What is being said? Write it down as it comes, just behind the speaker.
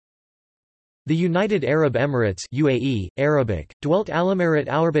The United Arab Emirates UAE, Arabic, dwelt Al-Emirat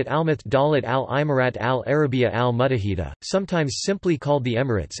Arabat Almath Dalit Al-Imarat Al-Arabiya Al-Mutahida, sometimes simply called the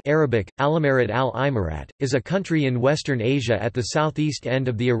Emirates Arabic, Al-Emirat Al-Imarat, is a country in Western Asia at the southeast end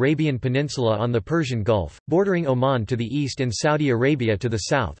of the Arabian Peninsula on the Persian Gulf, bordering Oman to the east and Saudi Arabia to the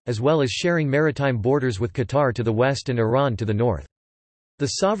south, as well as sharing maritime borders with Qatar to the west and Iran to the north.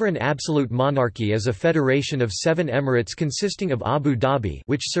 The sovereign absolute monarchy is a federation of 7 emirates consisting of Abu Dhabi,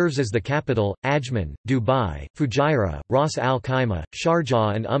 which serves as the capital, Ajman, Dubai, Fujairah, Ras Al Khaimah,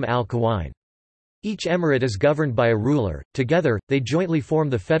 Sharjah and Al Quwain. Each emirate is governed by a ruler. Together, they jointly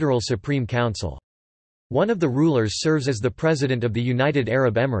form the Federal Supreme Council. One of the rulers serves as the President of the United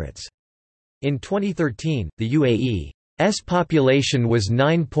Arab Emirates. In 2013, the UAE's population was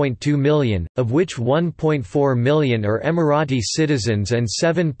 9.2 million, of which 1.4 million are Emirati citizens and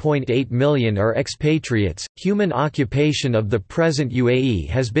 7.8 million are expatriates. Human occupation of the present UAE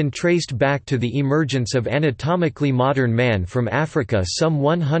has been traced back to the emergence of anatomically modern man from Africa some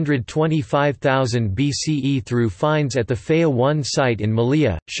 125,000 BCE through finds at the Faya 1 site in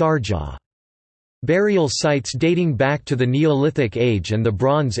Malia, Sharjah. Burial sites dating back to the Neolithic Age and the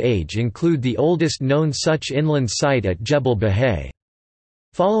Bronze Age include the oldest known such inland site at Jebel Bahai.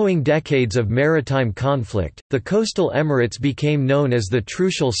 Following decades of maritime conflict, the coastal emirates became known as the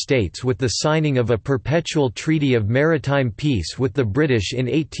Trucial States with the signing of a perpetual treaty of maritime peace with the British in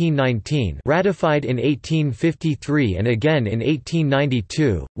 1819, ratified in 1853 and again in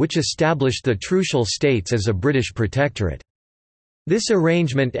 1892, which established the Trucial States as a British protectorate. This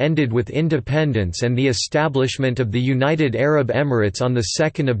arrangement ended with independence and the establishment of the United Arab Emirates on 2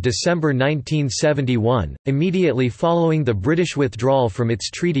 December 1971, immediately following the British withdrawal from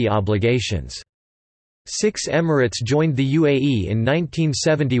its treaty obligations. 6 emirates joined the UAE in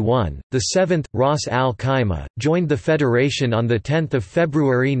 1971, the 7th, Ras Al Khaimah, joined the federation on 10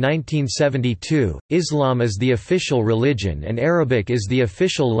 February 1972. Islam is the official religion and Arabic is the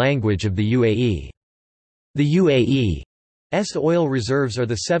official language of the UAE. The UAE's oil reserves are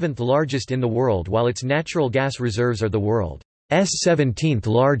the 7th largest in the world while its natural gas reserves are the world's 17th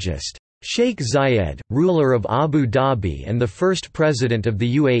largest. Sheikh Zayed, ruler of Abu Dhabi and the first president of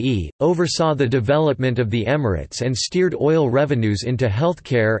the UAE, oversaw the development of the Emirates and steered oil revenues into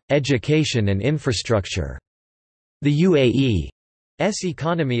healthcare, education and infrastructure. The UAE's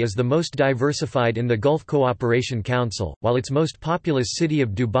economy is the most diversified in the Gulf Cooperation Council, while its most populous city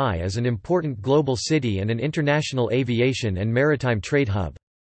of Dubai is an important global city and an international aviation and maritime trade hub.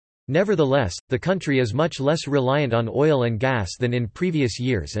 Nevertheless, the country is much less reliant on oil and gas than in previous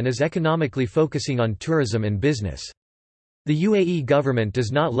years and is economically focusing on tourism and business. The UAE government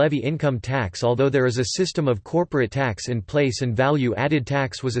does not levy income tax, although there is a system of corporate tax in place and value-added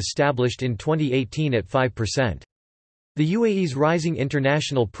tax was established in 2018 at 5%. The UAE's rising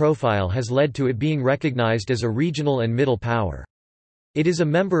international profile has led to it being recognized as a regional and middle power. It is a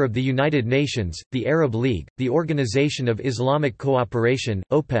member of the United Nations, the Arab League, the Organization of Islamic Cooperation,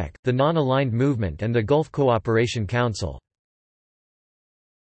 OPEC, the Non-Aligned Movement and the Gulf Cooperation Council.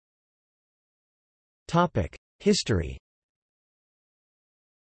 History.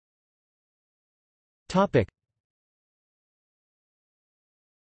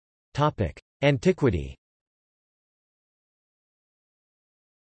 Antiquity.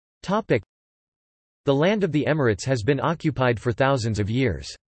 The land of the Emirates has been occupied for thousands of years.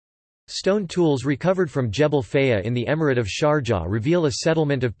 Stone tools recovered from Jebel Faya in the Emirate of Sharjah reveal a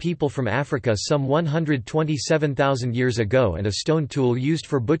settlement of people from Africa some 127,000 years ago, and a stone tool used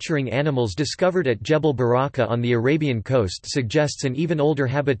for butchering animals discovered at Jebel Baraka on the Arabian coast suggests an even older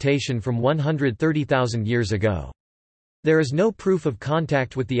habitation from 130,000 years ago. There is no proof of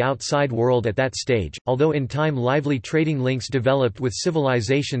contact with the outside world at that stage, although in time lively trading links developed with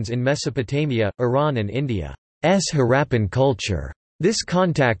civilizations in Mesopotamia, Iran and India's Harappan culture. This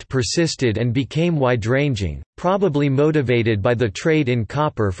contact persisted and became wide-ranging, probably motivated by the trade in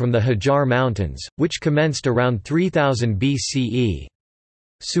copper from the Hajar Mountains, which commenced around 3000 BCE.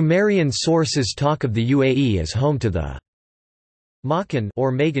 Sumerian sources talk of the UAE as home to the Makan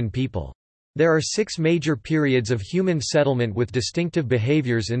or Magan people. There are 6 major periods of human settlement with distinctive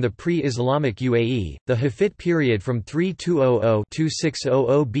behaviors in the pre-Islamic UAE, the Hafid period from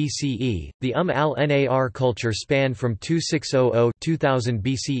 3200–2600 BCE, the al-Nar culture spanned from 2600–2000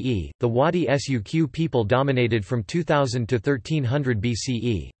 BCE, the Wadi Suq people dominated from 2000 to 1300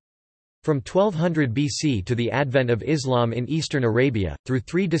 BCE. From 1200 BC to the advent of Islam in eastern Arabia, through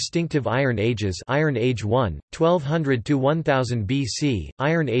three distinctive Iron Ages: Iron Age I, 1200 to 1000 BC,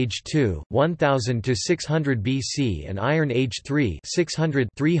 Iron Age II, 1000 to 600 BC, and Iron Age III,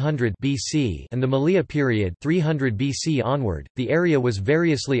 600–300 BC, and the Malaya period, 300 BC onward. The area was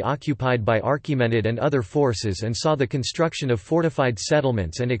variously occupied by Achaemenid and other forces and saw the construction of fortified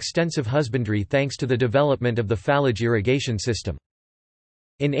settlements and extensive husbandry thanks to the development of the Falaj irrigation system.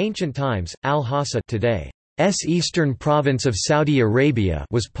 In ancient times, Al-Hassa, today's eastern province of Saudi Arabia,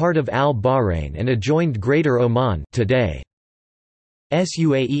 was part of Al-Bahrain and adjoined Greater Oman, today's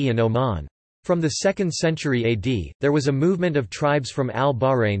UAE and Oman. From the 2nd century AD, there was a movement of tribes from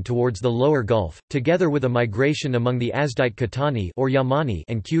Al-Bahrain towards the lower Gulf, together with a migration among the Azdite Qatani or Yamani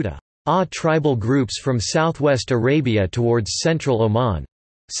and Quda tribal groups from southwest Arabia towards central Oman.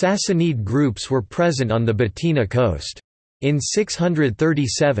 Sassanid groups were present on the Batina coast. In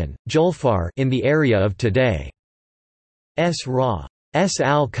 637, Julfar in the area of today's Ras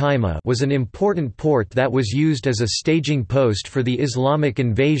al-Khaimah was an important port that was used as a staging post for the Islamic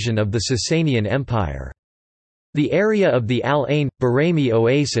invasion of the Sasanian Empire. The area of the Al-Ain, Barami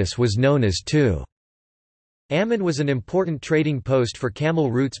oasis was known as Tu. Ammon was an important trading post for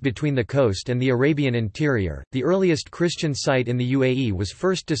camel routes between the coast and the Arabian interior. The earliest Christian site in the UAE was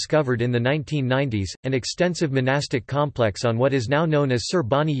first discovered in the 1990s, an extensive monastic complex on what is now known as Sir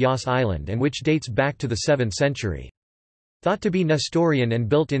Bani Yas Island and which dates back to the 7th century. Thought to be Nestorian and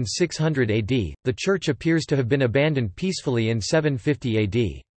built in 600 AD, the church appears to have been abandoned peacefully in 750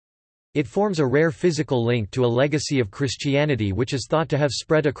 AD. It forms a rare physical link to a legacy of Christianity which is thought to have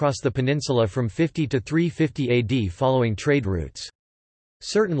spread across the peninsula from 50 to 350 AD following trade routes.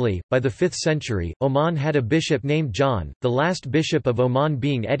 Certainly, by the 5th century, Oman had a bishop named John, the last bishop of Oman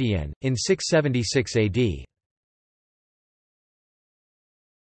being Etienne, in 676 AD.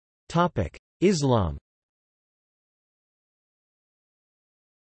 Islam.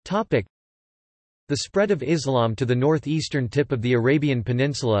 The spread of Islam to the northeastern tip of the Arabian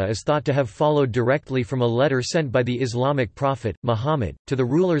Peninsula is thought to have followed directly from a letter sent by the Islamic prophet, Muhammad, to the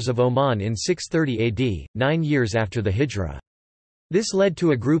rulers of Oman in 630 AD, 9 years after the Hijra. This led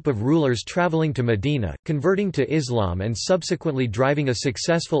to a group of rulers traveling to Medina, converting to Islam and subsequently driving a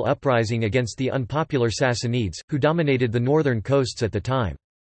successful uprising against the unpopular Sassanids, who dominated the northern coasts at the time.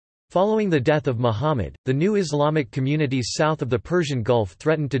 Following the death of Muhammad, the new Islamic communities south of the Persian Gulf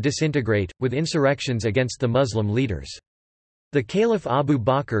threatened to disintegrate, with insurrections against the Muslim leaders. The Caliph Abu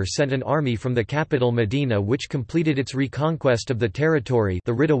Bakr sent an army from the capital Medina which completed its reconquest of the territory,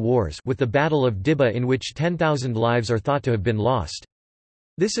 the Ridda Wars, with the Battle of Dibba in which 10,000 lives are thought to have been lost.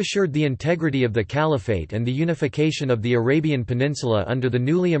 This assured the integrity of the caliphate and the unification of the Arabian Peninsula under the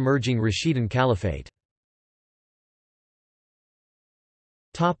newly emerging Rashidun Caliphate.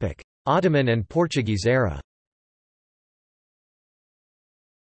 Ottoman and Portuguese era.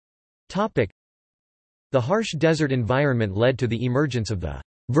 The harsh desert environment led to the emergence of the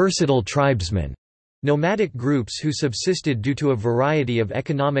versatile tribesmen, nomadic groups who subsisted due to a variety of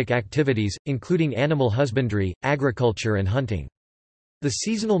economic activities, including animal husbandry, agriculture and hunting. The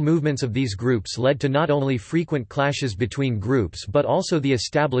seasonal movements of these groups led to not only frequent clashes between groups but also the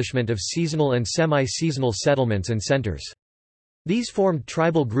establishment of seasonal and semi-seasonal settlements and centers. These formed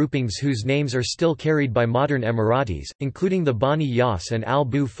tribal groupings whose names are still carried by modern Emiratis, including the Bani Yas and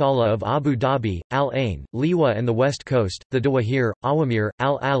Al-Bu Fala of Abu Dhabi, Al-Ain, Liwa and the West Coast, the Dawahir, Awamir,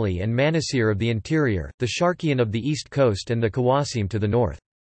 Al-Ali and Manasir of the interior, the Sharqiyan of the East Coast and the Qawasim to the north.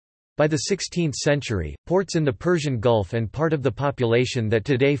 By the 16th century, ports in the Persian Gulf and part of the population that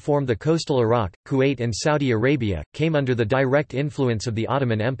today form the coastal Iraq, Kuwait and Saudi Arabia, came under the direct influence of the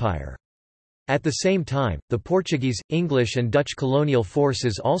Ottoman Empire. At the same time, the Portuguese, English and Dutch colonial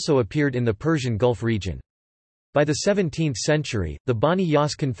forces also appeared in the Persian Gulf region. By the 17th century, the Bani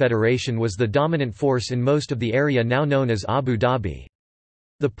Yas Confederation was the dominant force in most of the area now known as Abu Dhabi.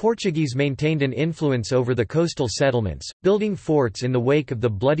 The Portuguese maintained an influence over the coastal settlements, building forts in the wake of the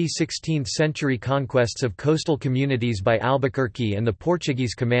bloody 16th-century conquests of coastal communities by Albuquerque and the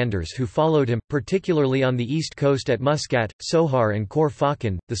Portuguese commanders who followed him, particularly on the east coast at Muscat, Sohar and Khor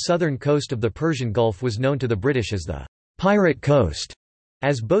Fakkan. The southern coast of the Persian Gulf was known to the British as the Pirate Coast,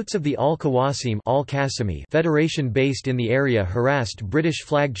 as boats of the Al-Qawasim Federation based in the area harassed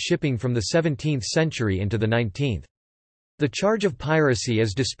British-flagged shipping from the 17th century into the 19th. The charge of piracy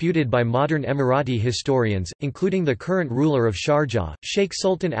is disputed by modern Emirati historians, including the current ruler of Sharjah, Sheikh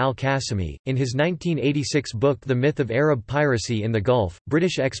Sultan al-Qasimi. In his 1986 book The Myth of Arab Piracy in the Gulf,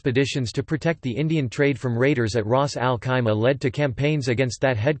 British expeditions to protect the Indian trade from raiders at Ras al-Khaimah led to campaigns against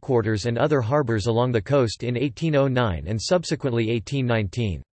that headquarters and other harbours along the coast in 1809 and subsequently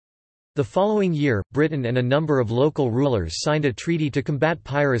 1819. The following year, Britain and a number of local rulers signed a treaty to combat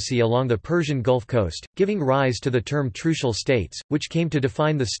piracy along the Persian Gulf Coast, giving rise to the term Trucial States, which came to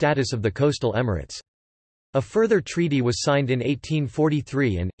define the status of the coastal emirates. A further treaty was signed in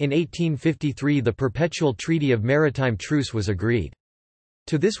 1843 and, in 1853 the Perpetual Treaty of Maritime Truce was agreed.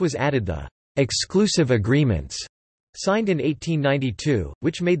 To this was added the «exclusive agreements» signed in 1892,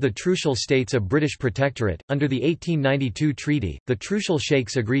 which made the Trucial States a British protectorate. Under the 1892 treaty, the Trucial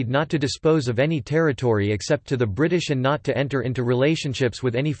Sheikhs agreed not to dispose of any territory except to the British and not to enter into relationships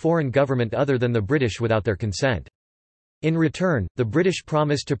with any foreign government other than the British without their consent. In return, the British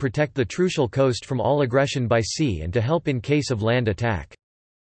promised to protect the Trucial coast from all aggression by sea and to help in case of land attack.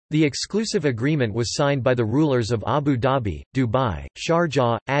 The exclusive agreement was signed by the rulers of Abu Dhabi, Dubai,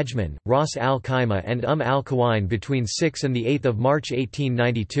 Sharjah, Ajman, Ras Al Khaimah and Al Quwain between 6 and 8 March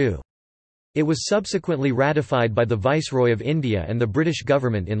 1892. It was subsequently ratified by the Viceroy of India and the British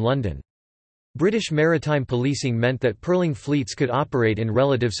government in London. British maritime policing meant that pearling fleets could operate in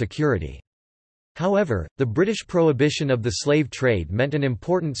relative security. However, the British prohibition of the slave trade meant an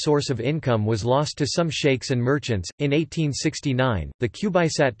important source of income was lost to some sheikhs and merchants. In 1869, the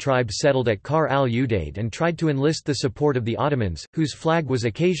Qubaysat tribe settled at Kar al-Udaid and tried to enlist the support of the Ottomans, whose flag was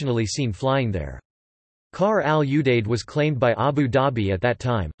occasionally seen flying there. Kar al-Udaid was claimed by Abu Dhabi at that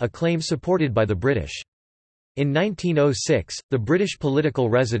time, a claim supported by the British. In 1906, the British political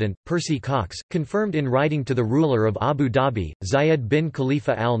resident, Percy Cox, confirmed in writing to the ruler of Abu Dhabi, Zayed bin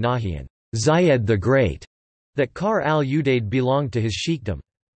Khalifa al-Nahyan, Zayed the Great, that Kar al-Udaid belonged to his sheikhdom.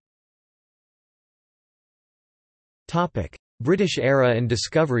 British era and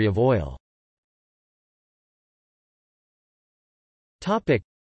discovery of oil.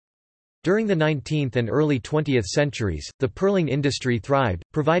 During the 19th and early 20th centuries, the pearling industry thrived,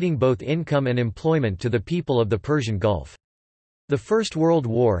 providing both income and employment to the people of the Persian Gulf. The First World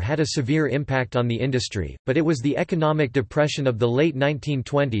War had a severe impact on the industry, but it was the economic depression of the late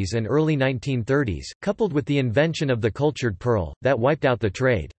 1920s and early 1930s, coupled with the invention of the cultured pearl, that wiped out the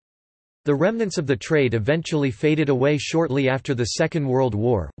trade. The remnants of the trade eventually faded away shortly after the Second World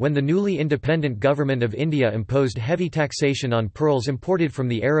War, when the newly independent government of India imposed heavy taxation on pearls imported from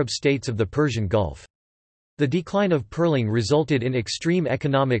the Arab states of the Persian Gulf. The decline of pearling resulted in extreme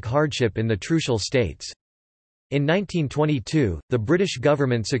economic hardship in the Trucial states. In 1922, the British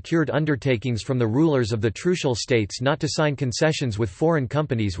government secured undertakings from the rulers of the Trucial states not to sign concessions with foreign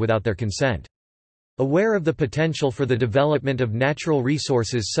companies without their consent. Aware of the potential for the development of natural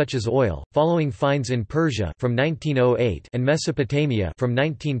resources such as oil, following finds in Persia from 1908 and Mesopotamia from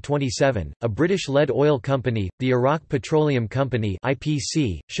 1927, a British-led oil company, the Iraq Petroleum Company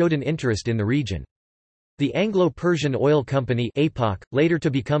 (IPC), showed an interest in the region. The Anglo-Persian Oil Company (APOC), later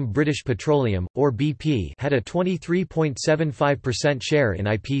to become British Petroleum, or BP, had a 23.75% share in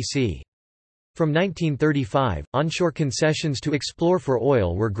IPC. From 1935, onshore concessions to explore for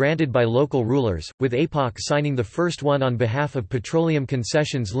oil were granted by local rulers, with APOC signing the first one on behalf of Petroleum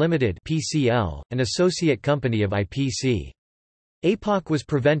Concessions Limited (PCL), an associate company of IPC. APOC was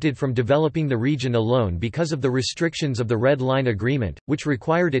prevented from developing the region alone because of the restrictions of the Red Line Agreement, which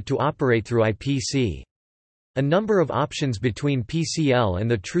required it to operate through IPC. A number of options between PCL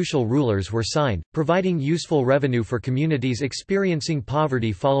and the Trucial rulers were signed, providing useful revenue for communities experiencing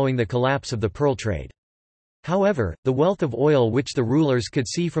poverty following the collapse of the pearl trade. However, the wealth of oil which the rulers could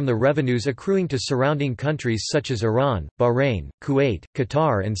see from the revenues accruing to surrounding countries such as Iran, Bahrain, Kuwait,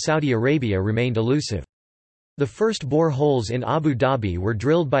 Qatar and Saudi Arabia remained elusive. The first bore holes in Abu Dhabi were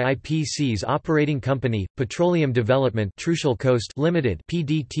drilled by IPC's operating company, Petroleum Development Trucial Coast Limited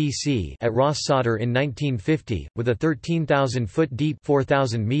 (PDTC) at Ras Sadr in 1950, with a 13,000-foot deep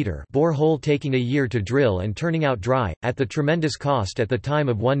 (4,000-meter) bore hole taking a year to drill and turning out dry, at the tremendous cost at the time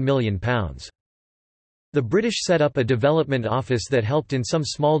of £1 million. The British set up a development office that helped in some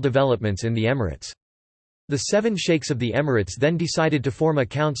small developments in the Emirates. The 7 sheikhs of the Emirates then decided to form a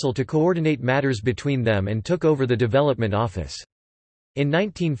council to coordinate matters between them and took over the development office. In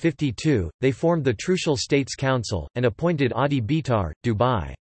 1952, they formed the Trucial States Council, and appointed Adi Bitar,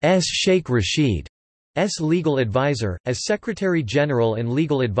 Dubai's Sheikh Rashid's legal advisor, as Secretary-General and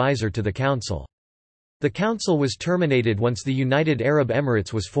legal advisor to the council. The council was terminated once the United Arab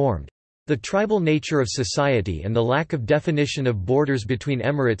Emirates was formed. The tribal nature of society and the lack of definition of borders between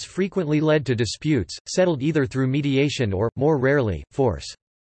emirates frequently led to disputes, settled either through mediation or, more rarely, force.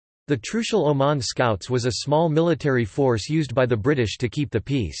 The Trucial Oman Scouts was a small military force used by the British to keep the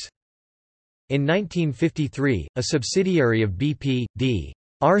peace. In 1953, a subsidiary of BP,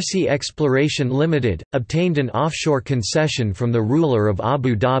 D.R.C. Exploration Limited, obtained an offshore concession from the ruler of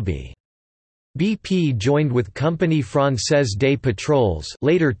Abu Dhabi. BP joined with Compagnie Française des Pétroles,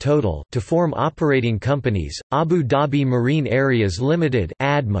 later Total, to form operating companies, Abu Dhabi Marine Areas Limited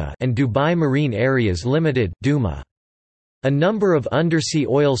 (ADMA) and Dubai Marine Areas Limited (DUMA). A number of undersea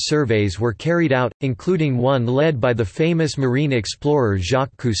oil surveys were carried out, including one led by the famous marine explorer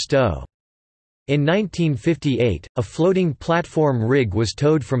Jacques Cousteau. In 1958, a floating platform rig was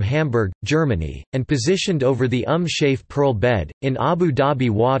towed from Hamburg, Germany, and positioned over the Shaif Pearl Bed, in Abu Dhabi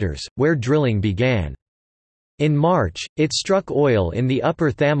waters, where drilling began. In March, it struck oil in the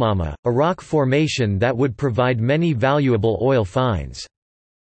Upper Thamama, a rock formation that would provide many valuable oil finds.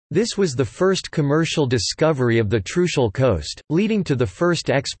 This was the first commercial discovery of the Trucial Coast, leading to the first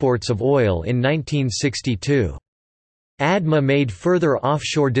exports of oil in 1962. ADMA made further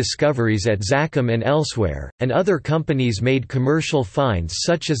offshore discoveries at Zakum and elsewhere, and other companies made commercial finds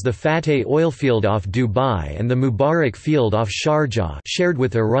such as the Fateh oilfield off Dubai and the Mubarak field off Sharjah shared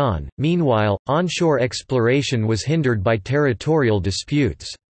with Iran. Meanwhile, onshore exploration was hindered by territorial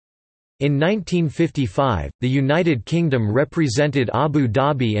disputes. In 1955, the United Kingdom represented Abu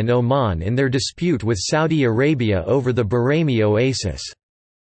Dhabi and Oman in their dispute with Saudi Arabia over the Bahraini Oasis.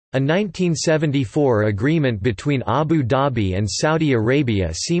 A 1974 agreement between Abu Dhabi and Saudi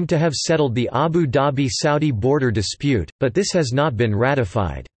Arabia seemed to have settled the Abu Dhabi-Saudi border dispute, but this has not been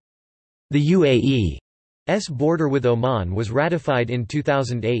ratified. The UAE's border with Oman was ratified in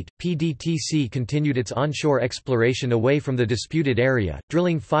 2008. PDTC continued its onshore exploration away from the disputed area,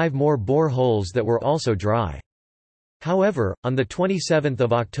 drilling 5 more bore holes that were also dry. However, on 27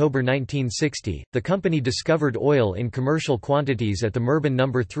 October 1960, the company discovered oil in commercial quantities at the Murban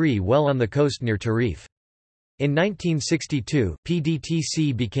No. 3 well on the coast near Tarif. In 1962,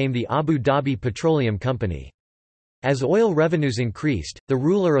 PDTC became the Abu Dhabi Petroleum Company. As oil revenues increased, the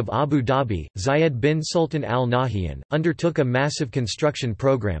ruler of Abu Dhabi, Zayed bin Sultan Al Nahyan, undertook a massive construction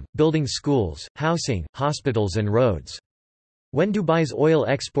program, building schools, housing, hospitals and roads. When Dubai's oil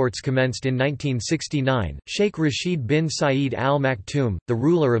exports commenced in 1969, Sheikh Rashid bin Saeed Al Maktoum, the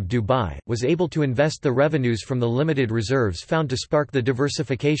ruler of Dubai, was able to invest the revenues from the limited reserves found to spark the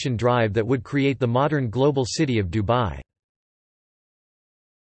diversification drive that would create the modern global city of Dubai.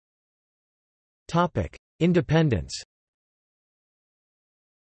 Independence.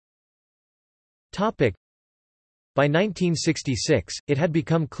 By 1966, it had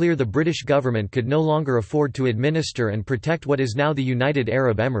become clear the British government could no longer afford to administer and protect what is now the United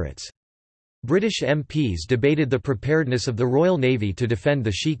Arab Emirates. British MPs debated the preparedness of the Royal Navy to defend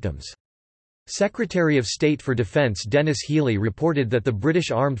the sheikdoms. Secretary of State for Defence Denis Healey reported that the British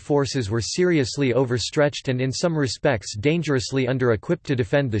armed forces were seriously overstretched and in some respects dangerously under-equipped to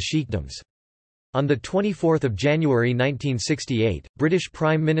defend the sheikdoms. On 24 January 1968, British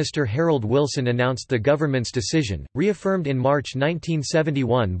Prime Minister Harold Wilson announced the government's decision, reaffirmed in March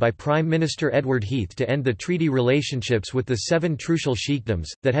 1971 by Prime Minister Edward Heath, to end the treaty relationships with the 7 Trucial sheikdoms,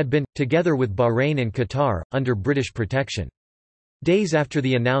 that had been, together with Bahrain and Qatar, under British protection. Days after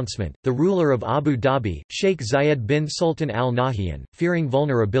the announcement, the ruler of Abu Dhabi, Sheikh Zayed bin Sultan Al Nahyan, fearing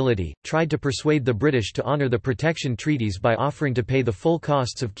vulnerability, tried to persuade the British to honour the protection treaties by offering to pay the full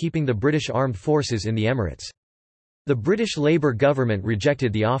costs of keeping the British armed forces in the Emirates. The British Labour government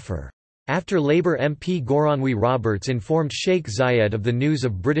rejected the offer. After Labour MP Goronwy Roberts informed Sheikh Zayed of the news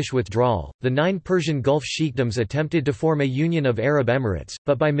of British withdrawal, the 9 Persian Gulf sheikdoms attempted to form a union of Arab Emirates,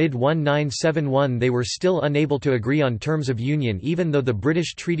 but by mid-1971 they were still unable to agree on terms of union even though the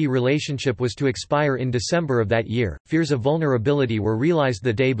British treaty relationship was to expire in December of that year. Fears of vulnerability were realised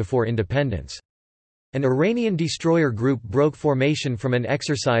the day before independence. An Iranian destroyer group broke formation from an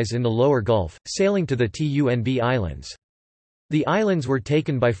exercise in the lower Gulf, sailing to the Tunb Islands. The islands were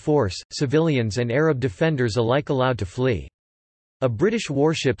taken by force, civilians and Arab defenders alike allowed to flee. A British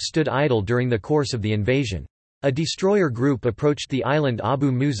warship stood idle during the course of the invasion. A destroyer group approached the island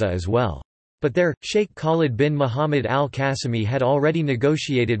Abu Musa as well. But there, Sheikh Khalid bin Muhammad al-Qasimi had already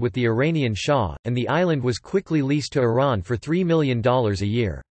negotiated with the Iranian Shah, and the island was quickly leased to Iran for $3 million a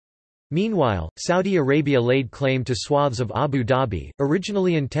year. Meanwhile, Saudi Arabia laid claim to swaths of Abu Dhabi,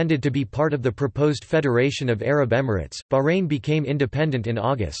 originally intended to be part of the proposed Federation of Arab Emirates. Bahrain became independent in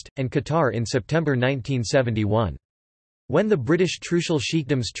August, and Qatar in September 1971. When the British Trucial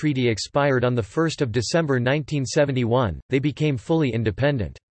Sheikdoms Treaty expired on 1 December 1971, they became fully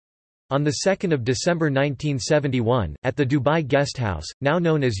independent. On 2 December 1971, at the Dubai Guest House, now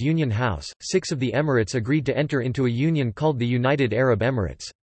known as Union House, 6 of the Emirates agreed to enter into a union called the United Arab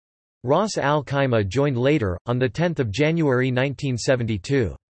Emirates. Ras Al Khaimah joined later, on 10 January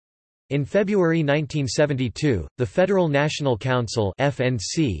 1972. In February 1972, the Federal National Council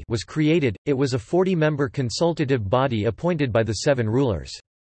 (FNC) was created. It was a 40-member consultative body appointed by the 7 rulers.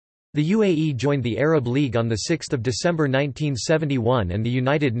 The UAE joined the Arab League on 6 December 1971 and the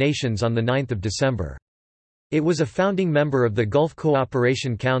United Nations on 9 December. It was a founding member of the Gulf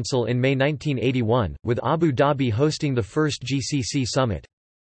Cooperation Council in May 1981, with Abu Dhabi hosting the first GCC summit.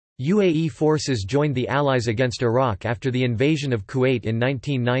 UAE forces joined the Allies against Iraq after the invasion of Kuwait in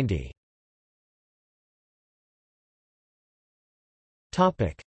 1990.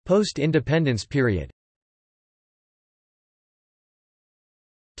 Post-independence period.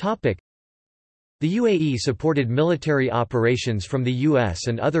 The UAE supported military operations from the US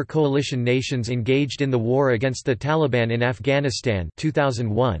and other coalition nations engaged in the war against the Taliban in Afghanistan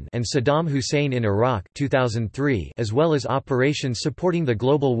 2001 and Saddam Hussein in Iraq 2003, as well as operations supporting the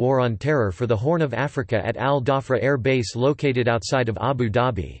global war on terror for the Horn of Africa at Al Dhafra Air Base located outside of Abu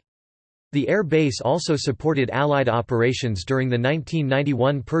Dhabi. The air base also supported Allied operations during the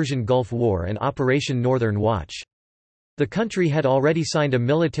 1991 Persian Gulf War and Operation Northern Watch. The country had already signed a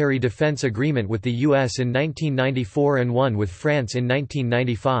military defense agreement with the US in 1994 and one with France in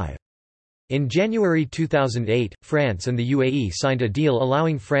 1995. In January 2008, France and the UAE signed a deal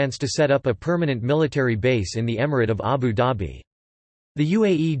allowing France to set up a permanent military base in the Emirate of Abu Dhabi. The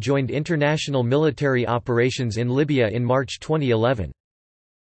UAE joined international military operations in Libya in March 2011.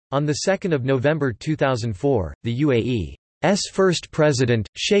 On 2 November 2004, the UAE's first president,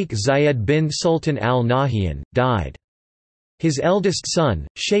 Sheikh Zayed bin Sultan Al Nahyan, died. His eldest son,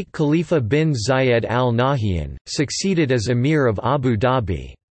 Sheikh Khalifa bin Zayed Al Nahyan, succeeded as Emir of Abu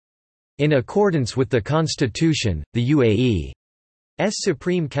Dhabi. In accordance with the constitution, the UAE's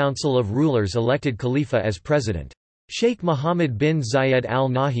Supreme Council of Rulers elected Khalifa as president. Sheikh Mohammed bin Zayed Al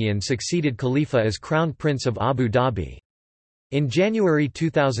Nahyan succeeded Khalifa as Crown Prince of Abu Dhabi. In January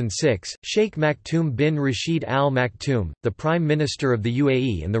 2006, Sheikh Maktoum bin Rashid Al Maktoum, the Prime Minister of the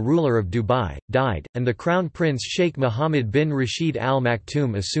UAE and the ruler of Dubai, died, and the Crown Prince Sheikh Mohammed bin Rashid Al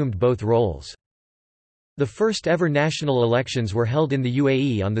Maktoum assumed both roles. The first ever national elections were held in the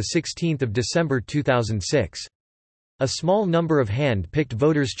UAE on 16 December 2006. A small number of hand-picked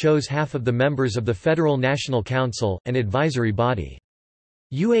voters chose half of the members of the Federal National Council, an advisory body.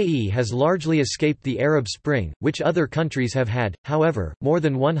 UAE has largely escaped the Arab Spring, which other countries have had. However, more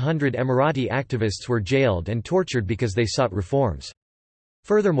than 100 Emirati activists were jailed and tortured because they sought reforms.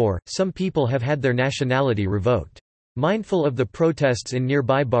 Furthermore, some people have had their nationality revoked. Mindful of the protests in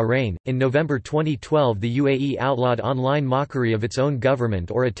nearby Bahrain, in November 2012 the UAE outlawed online mockery of its own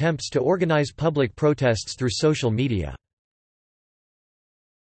government or attempts to organize public protests through social media.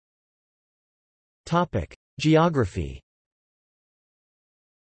 Geography.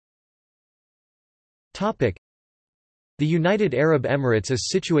 The United Arab Emirates is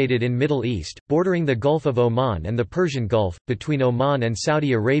situated in Middle East, bordering the Gulf of Oman and the Persian Gulf, between Oman and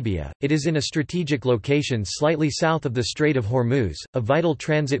Saudi Arabia. It is in a strategic location slightly south of the Strait of Hormuz, a vital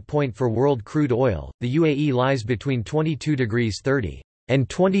transit point for world crude oil. The UAE lies between 22 degrees 30 and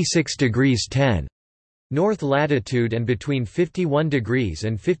 26 degrees 10 north latitude and between 51 degrees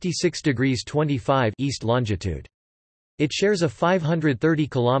and 56 degrees 25 east longitude. It shares a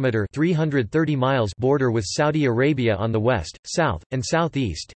 530-kilometre (330 miles) border with Saudi Arabia on the west, south, and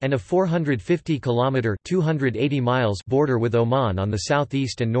southeast, and a 450-kilometre (280 miles) border with Oman on the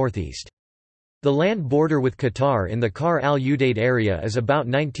southeast and northeast. The land border with Qatar in the Kar al-Udaid area is about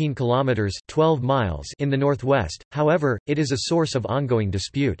 19 kilometers (12 miles) in the northwest. However, it is a source of ongoing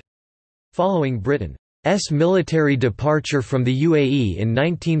dispute. Following Britain's military departure from the UAE in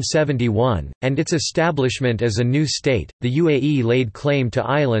 1971, and its establishment as a new state, the UAE laid claim to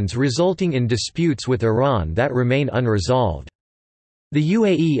islands resulting in disputes with Iran that remain unresolved. The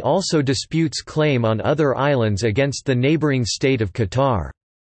UAE also disputes claim on other islands against the neighboring state of Qatar.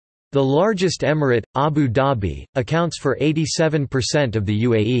 The largest emirate, Abu Dhabi, accounts for 87% of the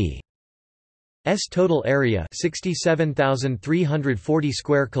UAE. Total area 67,340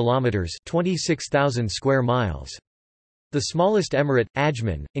 square kilometers, 26,000 square miles. The smallest emirate,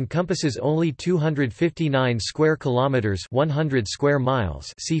 Ajman, encompasses only 259 square kilometers, 100 square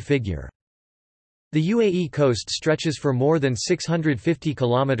miles. See figure. The UAE coast stretches for more than 650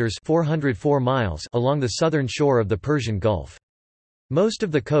 kilometers, 404 miles along the southern shore of the Persian Gulf. Most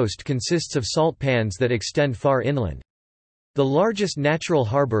of the coast consists of salt pans that extend far inland. The largest natural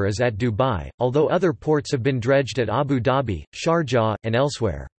harbour is at Dubai, although other ports have been dredged at Abu Dhabi, Sharjah, and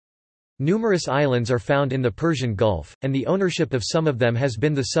elsewhere. Numerous islands are found in the Persian Gulf, and the ownership of some of them has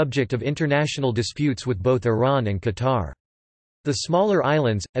been the subject of international disputes with both Iran and Qatar. The smaller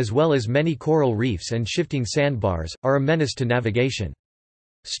islands, as well as many coral reefs and shifting sandbars, are a menace to navigation.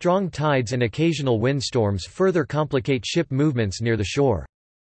 Strong tides and occasional windstorms further complicate ship movements near the shore.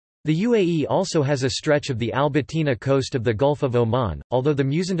 The UAE also has a stretch of the Al-Batina coast of the Gulf of Oman, although the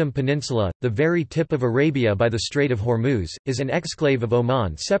Musandam Peninsula, the very tip of Arabia by the Strait of Hormuz, is an exclave of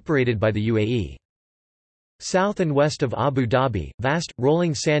Oman separated by the UAE. South and west of Abu Dhabi, vast,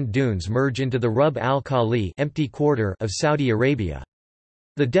 rolling sand dunes merge into the Rub al-Khali empty quarter of Saudi Arabia.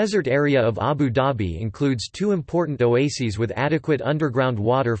 The desert area of Abu Dhabi includes two important oases with adequate underground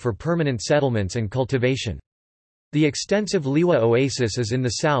water for permanent settlements and cultivation. The extensive Liwa Oasis is in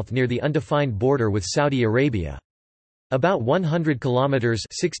the south near the undefined border with Saudi Arabia. About 100 kilometers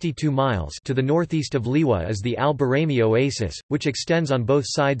 (62 miles) to the northeast of Liwa is the Al-Baraymi Oasis, which extends on both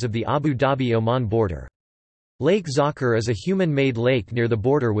sides of the Abu Dhabi-Oman border. Lake Zakir is a human-made lake near the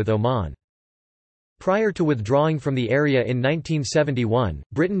border with Oman. Prior to withdrawing from the area in 1971,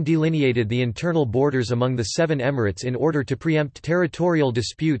 Britain delineated the internal borders among the 7 emirates in order to preempt territorial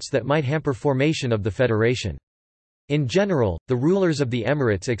disputes that might hamper formation of the federation. In general, the rulers of the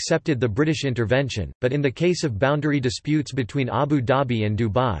Emirates accepted the British intervention, but in the case of boundary disputes between Abu Dhabi and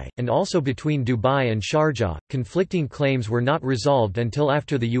Dubai, and also between Dubai and Sharjah, conflicting claims were not resolved until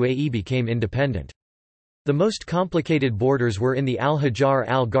after the UAE became independent. The most complicated borders were in the Al-Hajar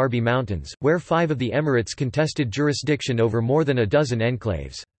al-Gharbi Mountains, where 5 of the Emirates contested jurisdiction over more than a dozen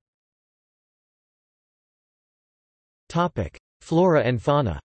enclaves. Flora and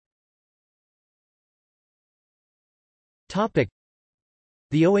fauna.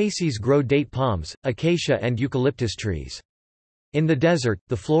 The oases grow date palms, acacia and eucalyptus trees. In the desert,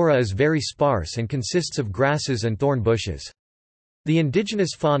 the flora is very sparse and consists of grasses and thorn bushes. The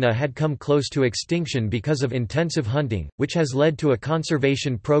indigenous fauna had come close to extinction because of intensive hunting, which has led to a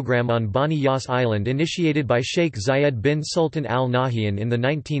conservation program on Bani Yas Island initiated by Sheikh Zayed bin Sultan Al Nahyan in the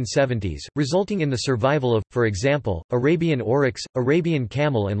 1970s, resulting in the survival of, for example, Arabian oryx, Arabian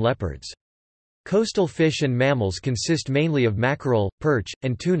camel and leopards. Coastal fish and mammals consist mainly of mackerel, perch,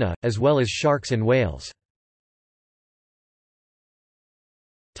 and tuna, as well as sharks and whales.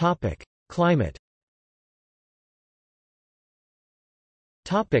 Climate.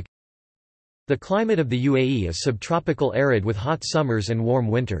 The climate of the UAE is subtropical arid with hot summers and warm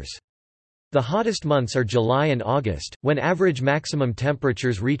winters. The hottest months are July and August, when average maximum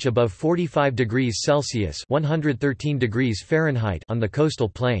temperatures reach above 45 degrees Celsius (113 degrees Fahrenheit) on the coastal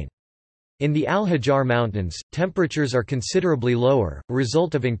plain. In the Al-Hajar Mountains, temperatures are considerably lower, a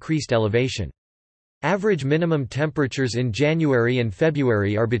result of increased elevation. Average minimum temperatures in January and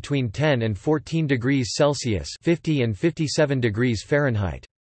February are between 10 and 14 degrees Celsius (50 and 57 degrees Fahrenheit).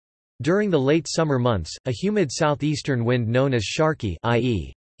 During the late summer months, a humid southeastern wind known as sharqi,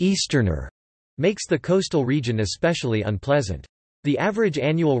 i.e., easterner, makes the coastal region especially unpleasant. The average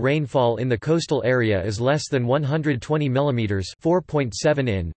annual rainfall in the coastal area is less than 120 mm (4.7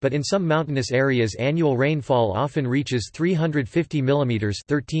 in), but in some mountainous areas annual rainfall often reaches 350 mm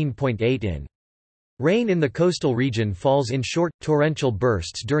 (13.8 in). Rain in the coastal region falls in short, torrential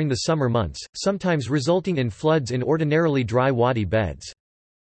bursts during the summer months, sometimes resulting in floods in ordinarily dry wadi beds.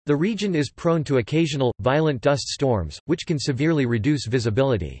 The region is prone to occasional, violent dust storms, which can severely reduce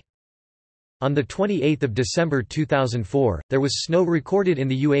visibility. On 28 December 2004, there was snow recorded in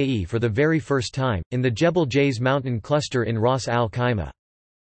the UAE for the very first time, in the Jebel Jais mountain cluster in Ras Al Khaimah.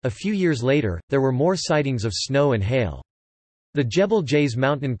 A few years later, there were more sightings of snow and hail. The Jebel Jais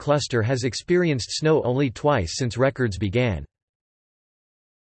mountain cluster has experienced snow only twice since records began.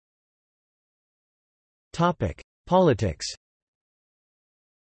 Politics.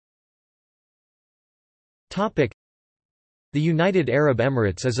 The United Arab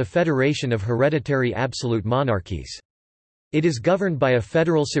Emirates is a federation of hereditary absolute monarchies. It is governed by a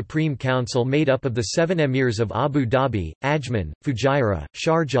federal supreme council made up of the 7 emirs of Abu Dhabi, Ajman, Fujairah,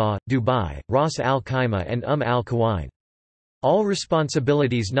 Sharjah, Dubai, Ras Al Khaimah and Al Quwain. All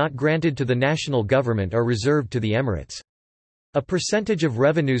responsibilities not granted to the national government are reserved to the emirates. A percentage of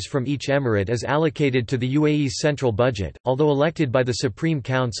revenues from each emirate is allocated to the UAE's central budget. Although elected by the Supreme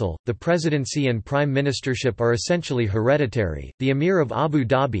Council, the presidency and prime ministership are essentially hereditary. The Emir of Abu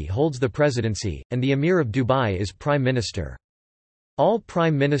Dhabi holds the presidency, and the Emir of Dubai is prime minister. All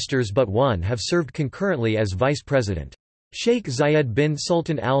prime ministers but one have served concurrently as vice president. Sheikh Zayed bin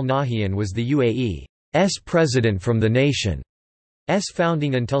Sultan Al Nahyan was the UAE's president from the nation's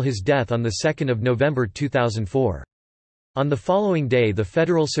founding until his death on 2 November 2004. On the following day the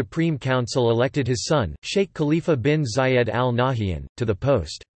Federal Supreme Council elected his son, Sheikh Khalifa bin Zayed Al Nahyan, to the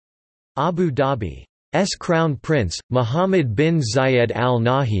post. Abu Dhabi's Crown Prince, Mohammed bin Zayed Al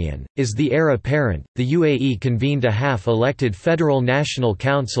Nahyan, is the heir apparent. The UAE convened a half-elected Federal National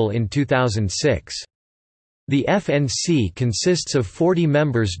Council in 2006. The FNC consists of 40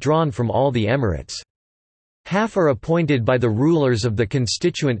 members drawn from all the emirates. Half are appointed by the rulers of the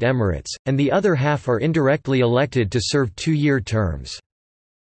constituent emirates, and the other half are indirectly elected to serve 2-year terms.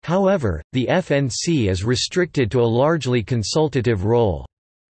 However, the FNC is restricted to a largely consultative role.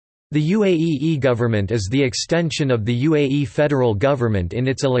 The UAE government is the extension of the UAE federal government in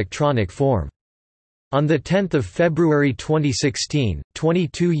its electronic form. On 10 February 2016,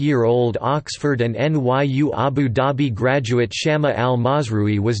 22-year-old Oxford and NYU Abu Dhabi graduate Shama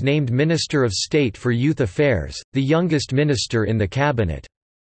al-Mazrui was named Minister of State for Youth Affairs, the youngest minister in the cabinet.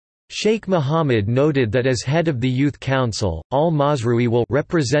 Sheikh Mohammed noted that as head of the Youth Council, al-Mazrui will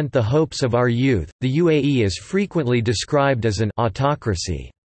represent the hopes of our youth. The UAE is frequently described as an autocracy.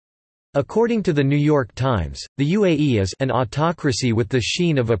 According to the New York Times, the UAE is an autocracy with the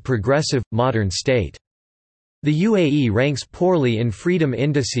sheen of a progressive, modern state. The UAE ranks poorly in freedom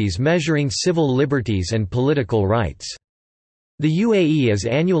indices measuring civil liberties and political rights. The UAE is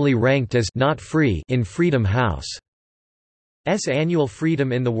annually ranked as not free in Freedom House's annual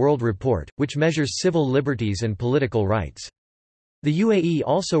Freedom in the World report, which measures civil liberties and political rights. The UAE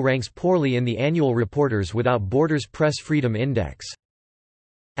also ranks poorly in the annual Reporters Without Borders Press Freedom Index.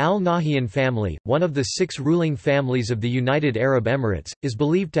 Al Nahyan family, one of the 6 ruling families of the United Arab Emirates, is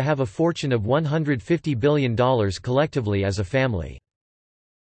believed to have a fortune of $150 billion collectively as a family.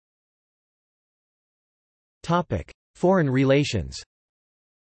 Foreign relations.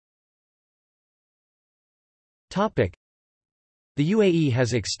 The UAE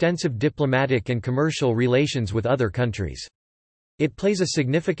has extensive diplomatic and commercial relations with other countries. It plays a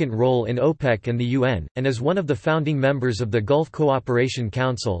significant role in OPEC and the UN, and is one of the founding members of the Gulf Cooperation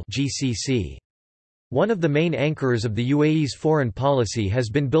Council (GCC). One of the main anchors of the UAE's foreign policy has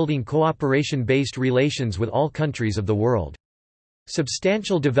been building cooperation-based relations with all countries of the world.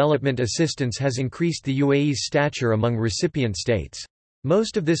 Substantial development assistance has increased the UAE's stature among recipient states.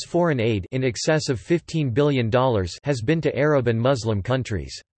 Most of this foreign aid, in excess of $15 billion, has been to Arab and Muslim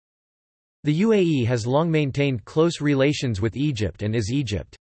countries. The UAE has long maintained close relations with Egypt and is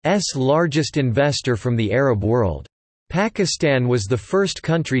Egypt's largest investor from the Arab world. Pakistan was the first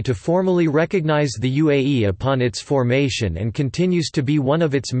country to formally recognize the UAE upon its formation and continues to be one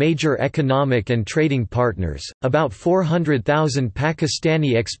of its major economic and trading partners. About 400,000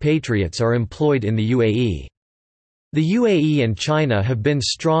 Pakistani expatriates are employed in the UAE. The UAE and China have been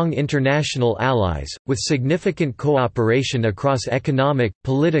strong international allies, with significant cooperation across economic,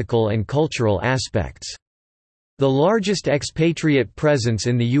 political and cultural aspects. The largest expatriate presence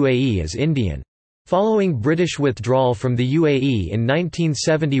in the UAE is Indian. Following British withdrawal from the UAE in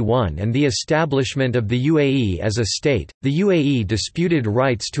 1971 and the establishment of the UAE as a state, the UAE disputed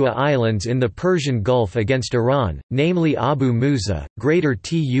rights to islands in the Persian Gulf against Iran, namely Abu Musa, Greater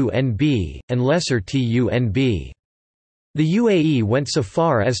Tunb, and Lesser Tunb. The UAE went so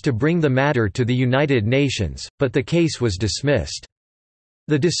far as to bring the matter to the United Nations, but the case was dismissed.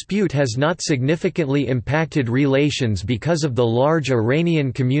 The dispute has not significantly impacted relations because of the large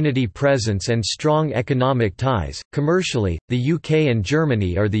Iranian community presence and strong economic ties. Commercially, the UK and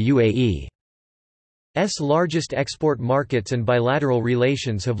Germany are the UAE's largest export markets, and bilateral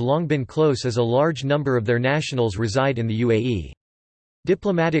relations have long been close as a large number of their nationals reside in the UAE.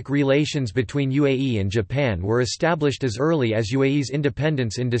 Diplomatic relations between UAE and Japan were established as early as UAE's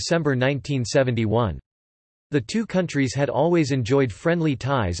independence in December 1971. The two countries had always enjoyed friendly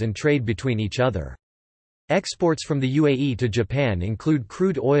ties and trade between each other. Exports from the UAE to Japan include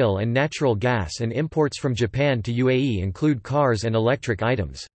crude oil and natural gas, and imports from Japan to UAE include cars and electric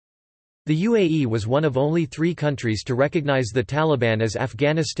items. The UAE was one of only 3 countries to recognize the Taliban as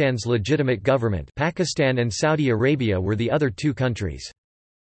Afghanistan's legitimate government. Pakistan and Saudi Arabia were the other 2 countries.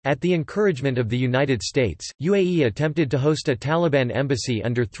 At the encouragement of the United States, UAE attempted to host a Taliban embassy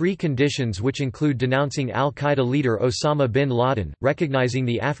under 3 conditions, which include denouncing al-Qaeda leader Osama bin Laden, recognizing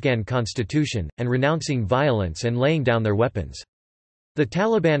the Afghan constitution, and renouncing violence and laying down their weapons. The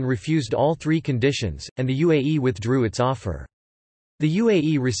Taliban refused all 3 conditions, and the UAE withdrew its offer. The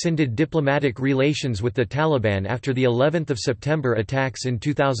UAE rescinded diplomatic relations with the Taliban after the 11th of September attacks in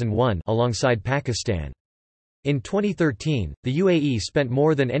 2001 alongside Pakistan. In 2013, the UAE spent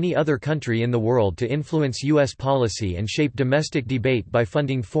more than any other country in the world to influence U.S. policy and shape domestic debate by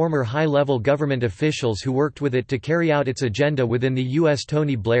funding former high-level government officials who worked with it to carry out its agenda within the U.S.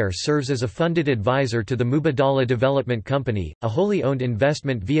 Tony Blair serves as a funded advisor to the Mubadala Development Company, a wholly owned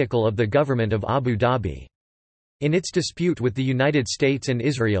investment vehicle of the government of Abu Dhabi. In its dispute with the United States and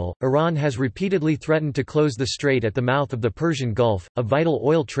Israel, Iran has repeatedly threatened to close the strait at the mouth of the Persian Gulf, a vital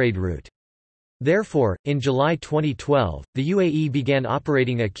oil trade route. Therefore, in July 2012, the UAE began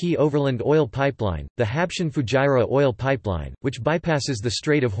operating a key overland oil pipeline, the Habshan-Fujairah oil pipeline, which bypasses the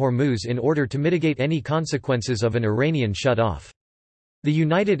Strait of Hormuz in order to mitigate any consequences of an Iranian shut-off. The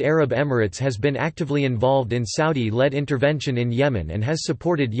United Arab Emirates has been actively involved in Saudi-led intervention in Yemen and has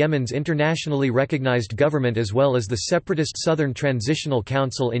supported Yemen's internationally recognized government as well as the separatist Southern Transitional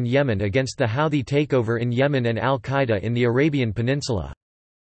Council in Yemen against the Houthi takeover in Yemen and al-Qaeda in the Arabian Peninsula.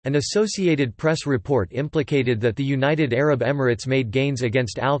 An Associated Press report implicated that the United Arab Emirates made gains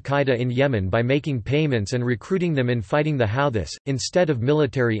against al-Qaeda in Yemen by making payments and recruiting them in fighting the Houthis, instead of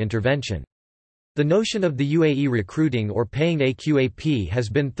military intervention. The notion of the UAE recruiting or paying AQAP has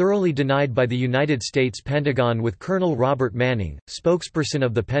been thoroughly denied by the United States Pentagon, with Colonel Robert Manning, spokesperson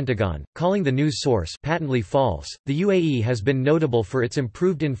of the Pentagon, calling the news source patently false. The UAE has been notable for its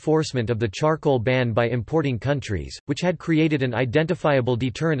improved enforcement of the charcoal ban by importing countries, which had created an identifiable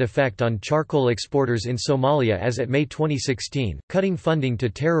deterrent effect on charcoal exporters in Somalia as at May 2016, cutting funding to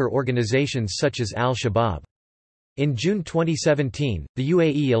terror organizations such as al-Shabaab. In June 2017, the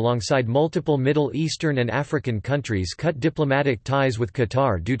UAE alongside multiple Middle Eastern and African countries cut diplomatic ties with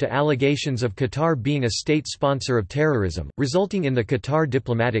Qatar due to allegations of Qatar being a state sponsor of terrorism, resulting in the Qatar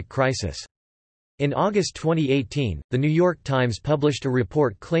diplomatic crisis. In August 2018, The New York Times published a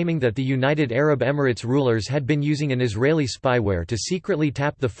report claiming that the United Arab Emirates rulers had been using an Israeli spyware to secretly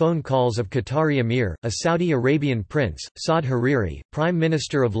tap the phone calls of Qatari Emir, a Saudi Arabian prince, Saad Hariri, Prime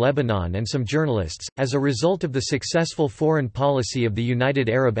Minister of Lebanon, and some journalists. As a result of the successful foreign policy of the United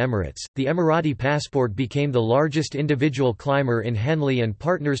Arab Emirates, the Emirati passport became the largest individual climber in Henley and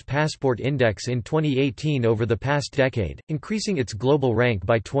Partners Passport Index in 2018 over the past decade, increasing its global rank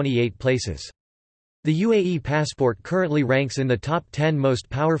by 28 places. The UAE passport currently ranks in the top 10 most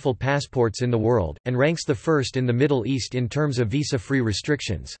powerful passports in the world, and ranks the first in the Middle East in terms of visa-free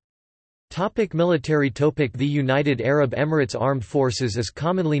restrictions. Military. The United Arab Emirates Armed Forces is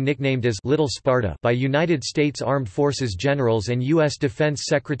commonly nicknamed as Little Sparta by United States Armed Forces generals and U.S. Defense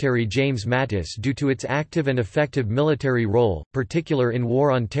Secretary James Mattis due to its active and effective military role, particular in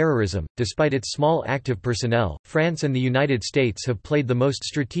war on terrorism. Despite its small active personnel, France and the United States have played the most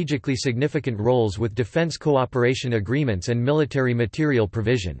strategically significant roles with defense cooperation agreements and military material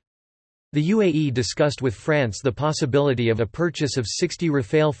provision. The UAE discussed with France the possibility of a purchase of 60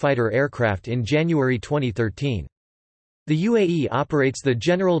 Rafale fighter aircraft in January 2013. The UAE operates the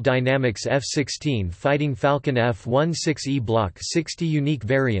General Dynamics F-16 Fighting Falcon F-16E Block 60 unique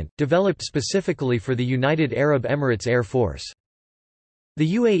variant, developed specifically for the United Arab Emirates Air Force.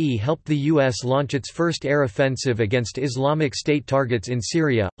 The UAE helped the U.S. launch its first air offensive against Islamic State targets in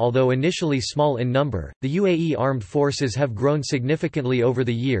Syria. Although initially small in number, the UAE armed forces have grown significantly over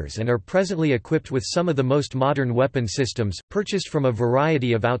the years and are presently equipped with some of the most modern weapon systems, purchased from a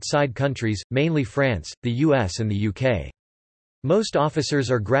variety of outside countries, mainly France, the US and the UK. Most officers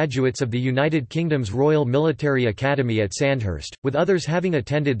are graduates of the United Kingdom's Royal Military Academy at Sandhurst, with others having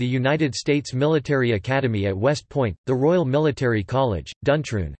attended the United States Military Academy at West Point, the Royal Military College,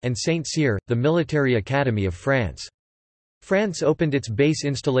 Duntroon, and Saint Cyr, the Military Academy of France. France opened its base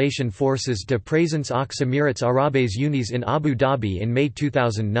installation forces de présence aux Émirats Arabes Unis in Abu Dhabi in May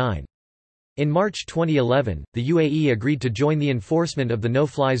 2009. In March 2011, the UAE agreed to join the enforcement of the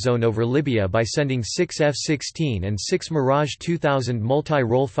no-fly zone over Libya by sending 6 F-16 and 6 Mirage 2000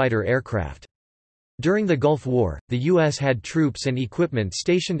 multi-role fighter aircraft. During the Gulf War, the U.S. had troops and equipment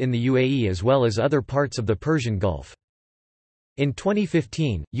stationed in the UAE as well as other parts of the Persian Gulf. In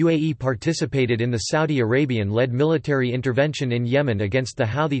 2015, UAE participated in the Saudi Arabian-led military intervention in Yemen against the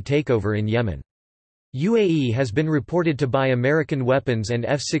Houthi takeover in Yemen. UAE has been reported to buy American weapons and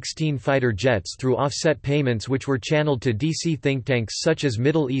F-16 fighter jets through offset payments which were channeled to DC think tanks such as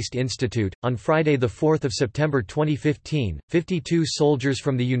Middle East Institute. On Friday, 4 September 2015, 52 soldiers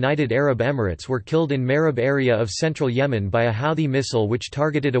from the United Arab Emirates were killed in Marib area of central Yemen by a Houthi missile which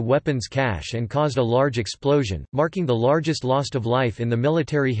targeted a weapons cache and caused a large explosion, marking the largest loss of life in the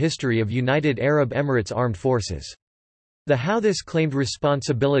military history of United Arab Emirates armed forces. The Houthis claimed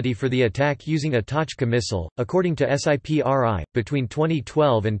responsibility for the attack using a Tochka missile. According to SIPRI, between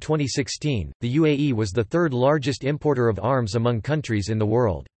 2012 and 2016, the UAE was the third largest importer of arms among countries in the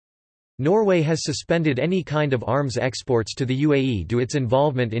world. Norway has suspended any kind of arms exports to the UAE due to its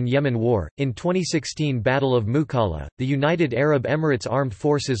involvement in Yemen war. In 2016 Battle of Mukalla, the United Arab Emirates Armed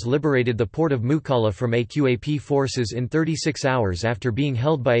Forces liberated the port of Mukalla from AQAP forces in 36 hours after being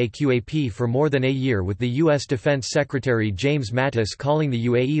held by AQAP for more than a year, with the U.S. Defense Secretary James Mattis calling the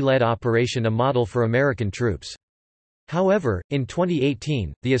UAE-led operation a model for American troops. However, in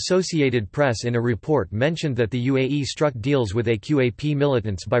 2018, the Associated Press in a report mentioned that the UAE struck deals with AQAP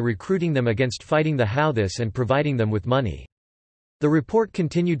militants by recruiting them against fighting the Houthis and providing them with money. The report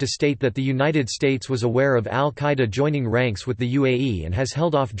continued to state that the United States was aware of al-Qaeda joining ranks with the UAE and has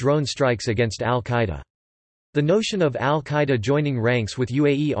held off drone strikes against al-Qaeda. The notion of al-Qaeda joining ranks with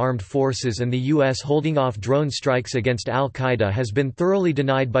UAE armed forces and the U.S. holding off drone strikes against al-Qaeda has been thoroughly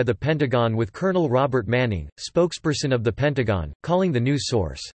denied by the Pentagon, with Colonel Robert Manning, spokesperson of the Pentagon, calling the news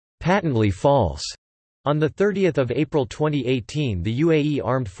source, "patently false." On 30 April 2018, the UAE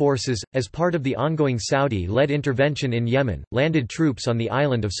armed forces, as part of the ongoing Saudi-led intervention in Yemen, landed troops on the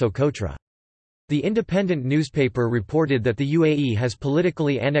island of Socotra. The independent newspaper reported that the UAE has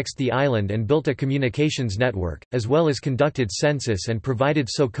politically annexed the island and built a communications network, as well as conducted census and provided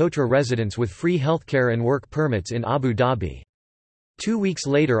Socotra residents with free healthcare and work permits in Abu Dhabi. 2 weeks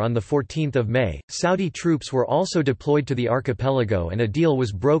later, on 14 May, Saudi troops were also deployed to the archipelago and a deal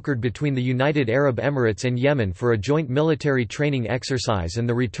was brokered between the United Arab Emirates and Yemen for a joint military training exercise and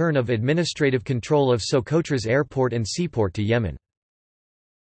the return of administrative control of Socotra's airport and seaport to Yemen.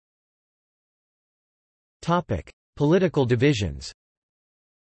 Political divisions.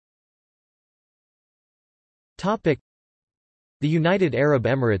 The United Arab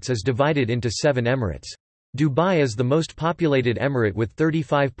Emirates is divided into 7 emirates. Dubai is the most populated emirate with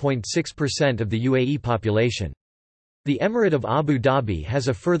 35.6% of the UAE population. The Emirate of Abu Dhabi has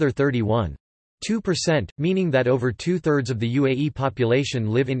a further 31.2%, meaning that over two-thirds of the UAE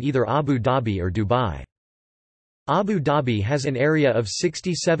population live in either Abu Dhabi or Dubai. Abu Dhabi has an area of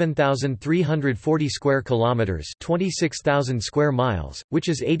 67,340 square kilometers, 26,000 square miles, which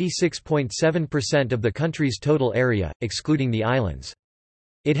is 86.7% of the country's total area, excluding the islands.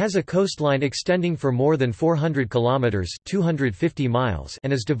 It has a coastline extending for more than 400 kilometers, 250 miles,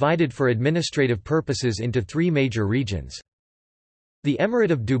 and is divided for administrative purposes into 3 major regions. The Emirate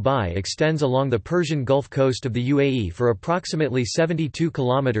of Dubai extends along the Persian Gulf coast of the UAE for approximately 72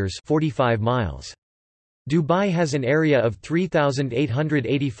 kilometers, 45 miles. Dubai has an area of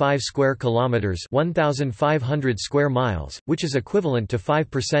 3,885 square kilometers, 1,500 square miles, which is equivalent to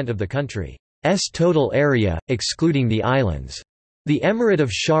 5% of the country's total area, excluding the islands. The Emirate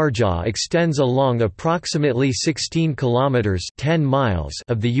of Sharjah extends along approximately 16 kilometers, 10 miles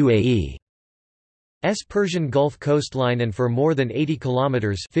of the UAE's Persian Gulf coastline and for more than 80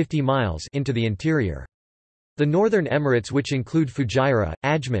 kilometers, 50 miles into the interior. The northern emirates, which include Fujairah,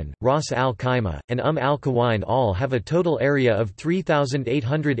 Ajman, Ras Al Khaimah, and Al Quwain, all have a total area of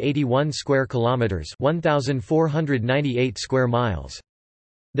 3,881 square kilometers, 1,498 square miles.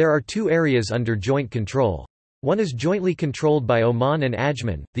 There are 2 areas under joint control. One is jointly controlled by Oman and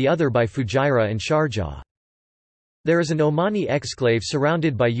Ajman, the other by Fujairah and Sharjah. There is an Omani exclave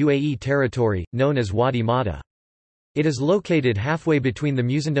surrounded by UAE territory, known as Wadi Mada. It is located halfway between the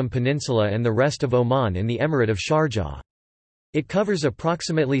Musandam Peninsula and the rest of Oman in the Emirate of Sharjah. It covers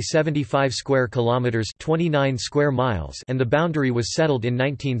approximately 75 square kilometers, 29 square miles, and the boundary was settled in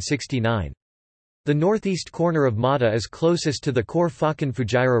 1969. The northeast corner of Mada is closest to the Khor Fakkan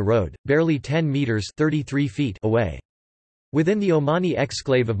Fujairah Road, barely 10 meters (33 feet) away. Within the Omani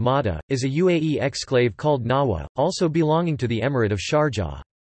exclave of Mada is a UAE exclave called Nawa, also belonging to the Emirate of Sharjah.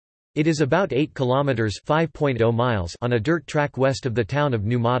 It is about 8 kilometers (5.0 miles) on a dirt track west of the town of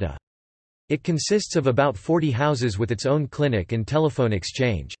New Mada. It consists of about 40 houses with its own clinic and telephone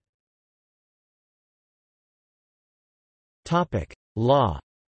exchange. Topic: Law.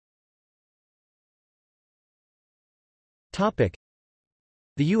 Topic: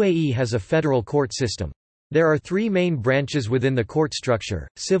 The UAE has a federal court system. There are 3 main branches within the court structure: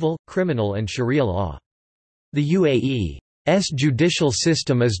 civil, criminal and Sharia law. The UAE's judicial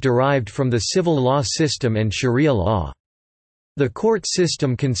system is derived from the civil law system and Sharia law. The court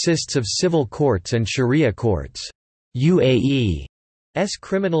system consists of civil courts and Sharia courts. UAE's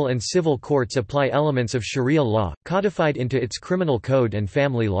criminal and civil courts apply elements of Sharia law, codified into its criminal code and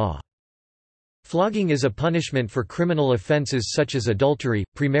family law. Flogging is a punishment for criminal offences such as adultery,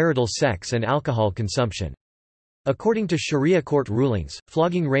 premarital sex and alcohol consumption. According to Sharia court rulings,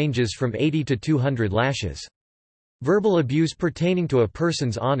 flogging ranges from 80 to 200 lashes. Verbal abuse pertaining to a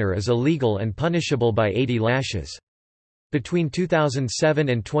person's honor is illegal and punishable by 80 lashes. Between 2007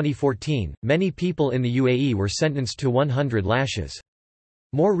 and 2014, many people in the UAE were sentenced to 100 lashes.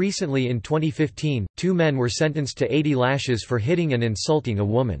 More recently in 2015, 2 men were sentenced to 80 lashes for hitting and insulting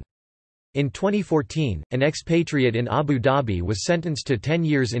a woman. In 2014, an expatriate in Abu Dhabi was sentenced to 10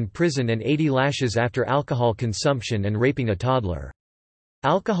 years in prison and 80 lashes after alcohol consumption and raping a toddler.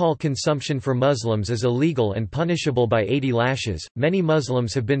 Alcohol consumption for Muslims is illegal and punishable by 80 lashes. Many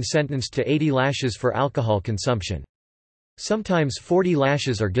Muslims have been sentenced to 80 lashes for alcohol consumption. Sometimes 40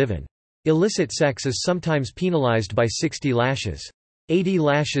 lashes are given. Illicit sex is sometimes penalized by 60 lashes. 80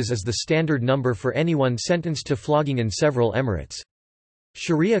 lashes is the standard number for anyone sentenced to flogging in several emirates.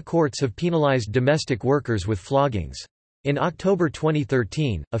 Sharia courts have penalized domestic workers with floggings. In October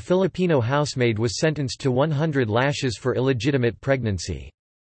 2013, a Filipino housemaid was sentenced to 100 lashes for illegitimate pregnancy.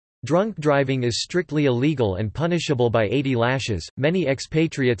 Drunk driving is strictly illegal and punishable by 80 lashes. Many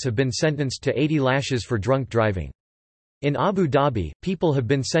expatriates have been sentenced to 80 lashes for drunk driving. In Abu Dhabi, people have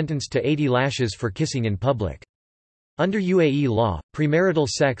been sentenced to 80 lashes for kissing in public. Under UAE law, premarital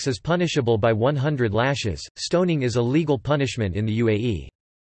sex is punishable by 100 lashes. Stoning is a legal punishment in the UAE.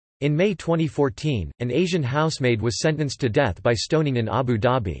 In May 2014, an Asian housemaid was sentenced to death by stoning in Abu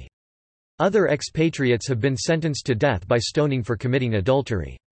Dhabi. Other expatriates have been sentenced to death by stoning for committing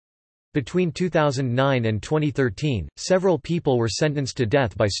adultery. Between 2009 and 2013, several people were sentenced to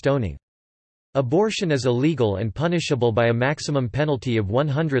death by stoning. Abortion is illegal and punishable by a maximum penalty of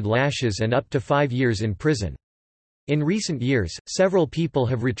 100 lashes and up to 5 years in prison. In recent years, several people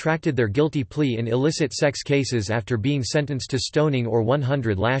have retracted their guilty plea in illicit sex cases after being sentenced to stoning or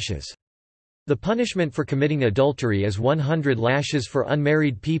 100 lashes. The punishment for committing adultery is 100 lashes for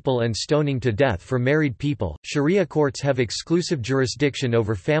unmarried people and stoning to death for married people. Sharia courts have exclusive jurisdiction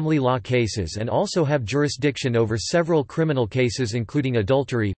over family law cases and also have jurisdiction over several criminal cases including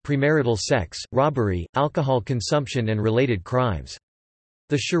adultery, premarital sex, robbery, alcohol consumption and related crimes.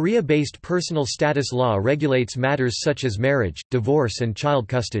 The Sharia-based personal status law regulates matters such as marriage, divorce and child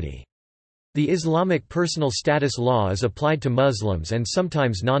custody. The Islamic personal status law is applied to Muslims and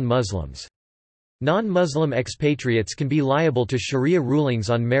sometimes non-Muslims. Non-Muslim expatriates can be liable to Sharia rulings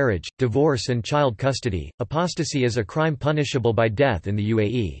on marriage, divorce and child custody. Apostasy is a crime punishable by death in the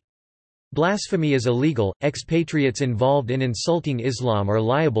UAE. Blasphemy is illegal. Expatriates involved in insulting Islam are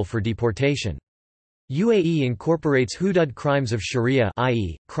liable for deportation. UAE incorporates hudud crimes of Sharia,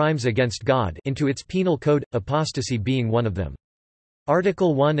 i.e., crimes against God, into its penal code, apostasy being one of them.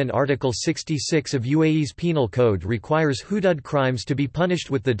 Article 1 and Article 66 of UAE's Penal Code requires hudud crimes to be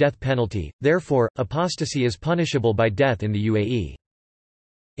punished with the death penalty, therefore, apostasy is punishable by death in the UAE.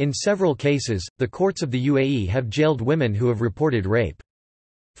 In several cases, the courts of the UAE have jailed women who have reported rape.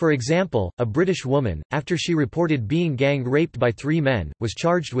 For example, a British woman, after she reported being gang raped by 3 men, was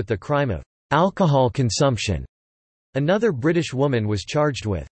charged with the crime of alcohol consumption. Another British woman was charged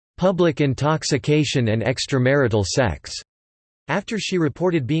with public intoxication and extramarital sex after she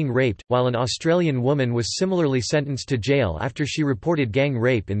reported being raped, while an Australian woman was similarly sentenced to jail after she reported gang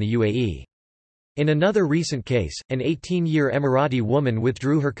rape in the UAE. In another recent case, an 18-year Emirati woman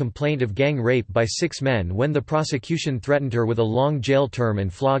withdrew her complaint of gang rape by 6 men when the prosecution threatened her with a long jail term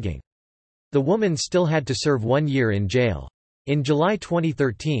and flogging. The woman still had to serve 1 year in jail. In July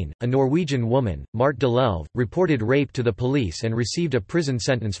 2013, a Norwegian woman, Marte Delelve, reported rape to the police and received a prison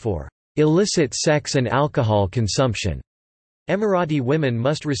sentence for illicit sex and alcohol consumption. Emirati women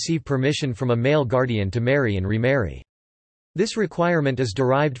must receive permission from a male guardian to marry and remarry. This requirement is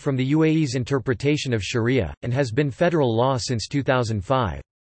derived from the UAE's interpretation of Sharia, and has been federal law since 2005.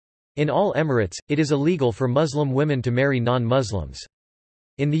 In all Emirates, it is illegal for Muslim women to marry non-Muslims.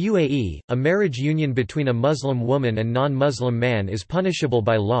 In the UAE, a marriage union between a Muslim woman and non-Muslim man is punishable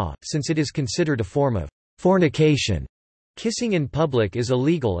by law, since it is considered a form of fornication. Kissing in public is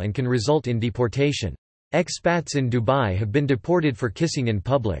illegal and can result in deportation. Expats in Dubai have been deported for kissing in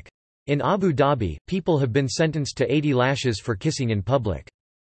public. In Abu Dhabi, people have been sentenced to 80 lashes for kissing in public.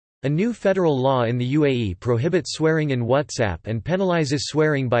 A new federal law in the UAE prohibits swearing in WhatsApp and penalizes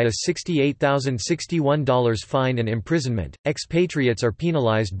swearing by a $68,061 fine and imprisonment. Expatriates are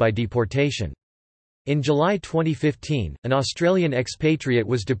penalized by deportation. In July 2015, an Australian expatriate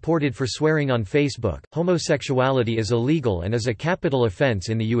was deported for swearing on Facebook. Homosexuality is illegal and is a capital offence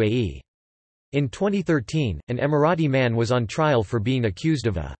in the UAE. In 2013, an Emirati man was on trial for being accused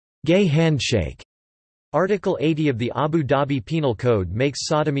of a gay handshake. Article 80 of the Abu Dhabi Penal Code makes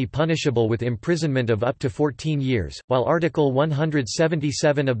sodomy punishable with imprisonment of up to 14 years, while Article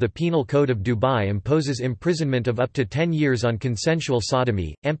 177 of the Penal Code of Dubai imposes imprisonment of up to 10 years on consensual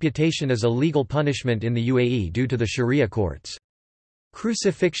sodomy. Amputation is a legal punishment in the UAE due to the Sharia courts.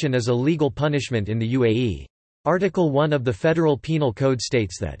 Crucifixion is a legal punishment in the UAE. Article 1 of the Federal Penal Code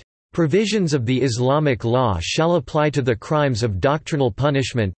states that provisions of the Islamic law shall apply to the crimes of doctrinal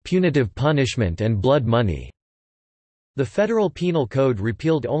punishment, punitive punishment and blood money." The Federal Penal Code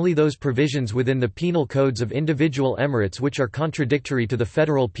repealed only those provisions within the penal codes of individual emirates which are contradictory to the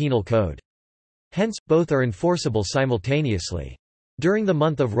Federal Penal Code. Hence, both are enforceable simultaneously. During the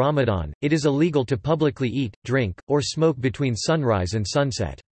month of Ramadan, it is illegal to publicly eat, drink, or smoke between sunrise and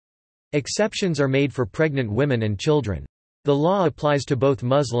sunset. Exceptions are made for pregnant women and children. The law applies to both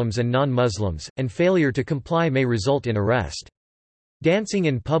Muslims and non-Muslims, and failure to comply may result in arrest. Dancing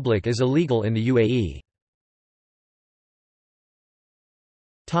in public is illegal in the UAE.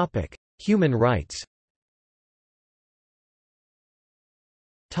 Human rights.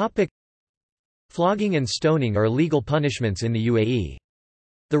 Flogging and stoning are legal punishments in the UAE.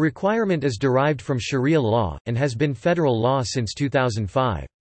 The requirement is derived from Sharia law, and has been federal law since 2005.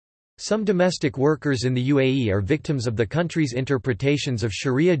 Some domestic workers in the UAE are victims of the country's interpretations of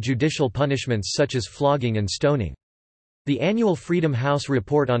Sharia judicial punishments such as flogging and stoning. The annual Freedom House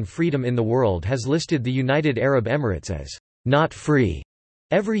report on freedom in the world has listed the United Arab Emirates as not free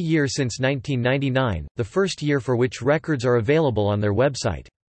every year since 1999, the first year for which records are available on their website.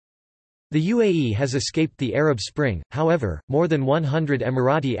 The UAE has escaped the Arab Spring, however, more than 100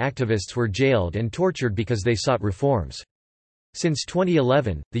 Emirati activists were jailed and tortured because they sought reforms. Since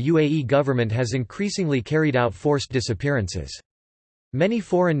 2011, the UAE government has increasingly carried out forced disappearances. Many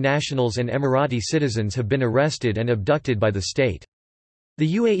foreign nationals and Emirati citizens have been arrested and abducted by the state.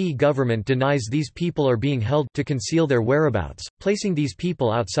 The UAE government denies these people are being held to conceal their whereabouts, placing these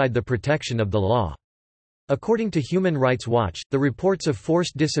people outside the protection of the law. According to Human Rights Watch, the reports of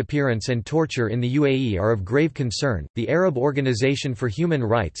forced disappearance and torture in the UAE are of grave concern. The Arab Organization for Human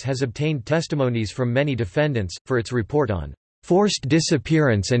Rights has obtained testimonies from many defendants for its report on forced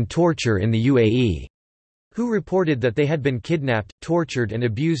disappearance and torture in the UAE, who reported that they had been kidnapped, tortured, and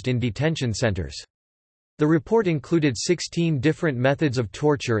abused in detention centers. The report included 16 different methods of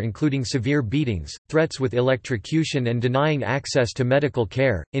torture, including severe beatings, threats with electrocution, and denying access to medical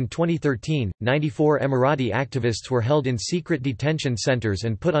care. In 2013, 94 Emirati activists were held in secret detention centers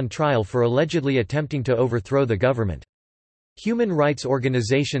and put on trial for allegedly attempting to overthrow the government. Human rights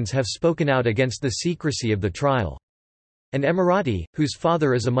organizations have spoken out against the secrecy of the trial. An Emirati, whose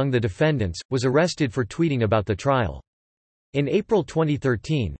father is among the defendants, was arrested for tweeting about the trial. In April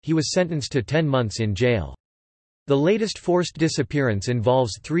 2013, he was sentenced to 10 months in jail. The latest forced disappearance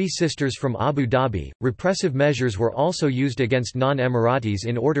involves 3 sisters from Abu Dhabi. Repressive measures were also used against non-Emiratis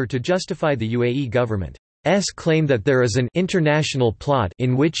in order to justify the UAE government's claim that there is an international plot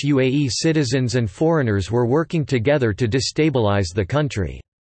in which UAE citizens and foreigners were working together to destabilize the country.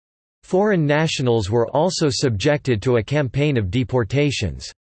 Foreign nationals were also subjected to a campaign of deportations.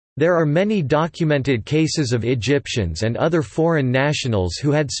 There are many documented cases of Egyptians and other foreign nationals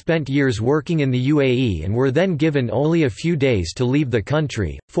who had spent years working in the UAE and were then given only a few days to leave the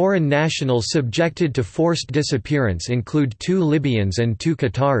country. Foreign nationals subjected to forced disappearance include 2 Libyans and 2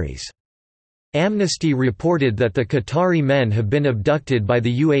 Qataris. Amnesty reported that the Qatari men have been abducted by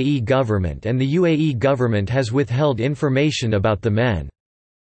the UAE government, and the UAE government has withheld information about the men's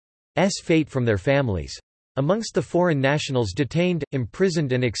fate from their families. Amongst the foreign nationals detained,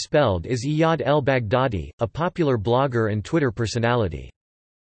 imprisoned and expelled is Iyad el-Baghdadi, a popular blogger and Twitter personality.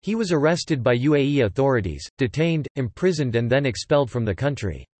 He was arrested by UAE authorities, detained, imprisoned and then expelled from the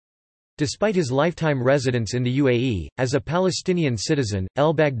country. Despite his lifetime residence in the UAE, as a Palestinian citizen,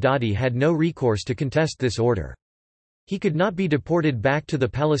 el-Baghdadi had no recourse to contest this order. He could not be deported back to the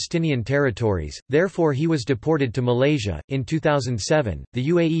Palestinian territories, therefore he was deported to Malaysia. In 2007, the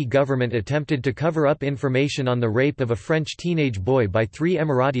UAE government attempted to cover up information on the rape of a French teenage boy by 3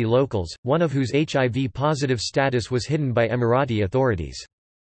 Emirati locals, one of whose HIV-positive status was hidden by Emirati authorities.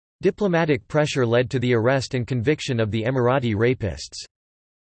 Diplomatic pressure led to the arrest and conviction of the Emirati rapists.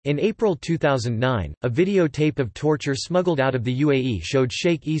 In April 2009, a videotape of torture smuggled out of the UAE showed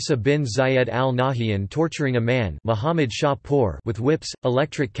Sheikh Isa bin Zayed Al Nahyan torturing a man, Mohammed Shah Pour, with whips,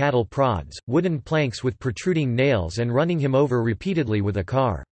 electric cattle prods, wooden planks with protruding nails and running him over repeatedly with a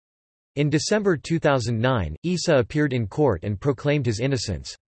car. In December 2009, Isa appeared in court and proclaimed his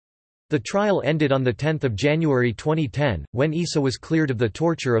innocence. The trial ended on 10 January 2010, when Isa was cleared of the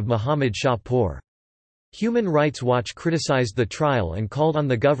torture of Mohammed Shah Pour. Human Rights Watch criticized the trial and called on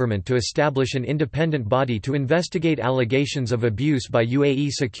the government to establish an independent body to investigate allegations of abuse by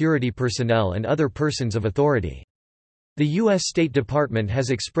UAE security personnel and other persons of authority. The U.S. State Department has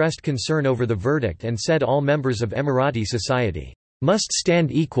expressed concern over the verdict and said all members of Emirati society must stand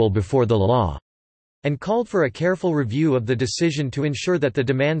equal before the law, and called for a careful review of the decision to ensure that the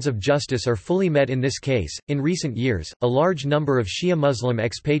demands of justice are fully met in this case. In recent years, a large number of Shia Muslim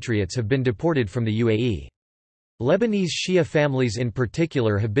expatriates have been deported from the UAE. Lebanese Shia families in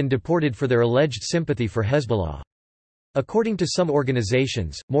particular have been deported for their alleged sympathy for Hezbollah. According to some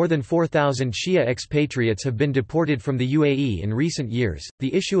organizations, more than 4,000 Shia expatriates have been deported from the UAE in recent years.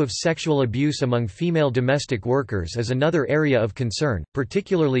 The issue of sexual abuse among female domestic workers is another area of concern,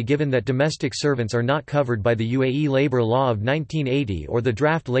 particularly given that domestic servants are not covered by the UAE Labor Law of 1980 or the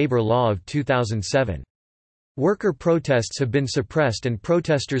Draft Labor Law of 2007. Worker protests have been suppressed and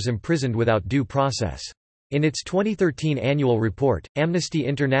protesters imprisoned without due process. In its 2013 annual report, Amnesty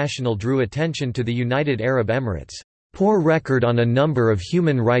International drew attention to the United Arab Emirates' poor record on a number of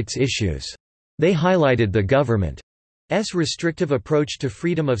human rights issues. They highlighted the government's restrictive approach to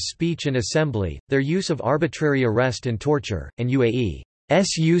freedom of speech and assembly, their use of arbitrary arrest and torture, and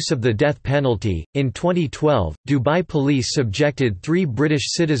UAE's use of the death penalty. In 2012, Dubai police subjected 3 British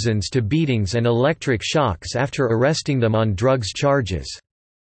citizens to beatings and electric shocks after arresting them on drugs charges.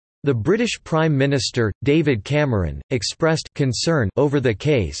 The British Prime Minister, David Cameron, expressed concern over the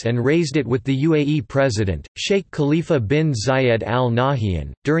case and raised it with the UAE President, Sheikh Khalifa bin Zayed Al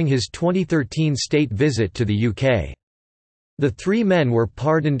Nahyan, during his 2013 state visit to the UK. The 3 men were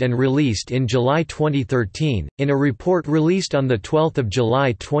pardoned and released in July 2013. In a report released on 12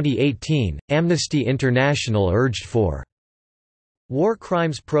 July 2018, Amnesty International urged for war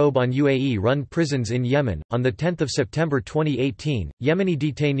crimes probe on UAE-run prisons in Yemen. On 10 September 2018, Yemeni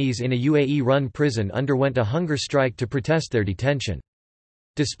detainees in a UAE-run prison underwent a hunger strike to protest their detention.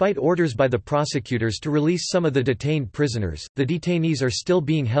 Despite orders by the prosecutors to release some of the detained prisoners, the detainees are still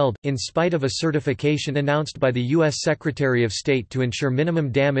being held, in spite of a certification announced by the U.S. Secretary of State to ensure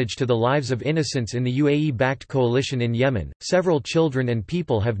minimum damage to the lives of innocents in the UAE-backed coalition in Yemen. Several children and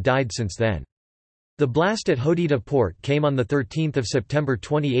people have died since then. The blast at Hodeidah port came on 13 September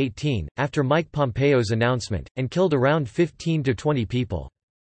 2018, after Mike Pompeo's announcement, and killed around 15 to 20 people.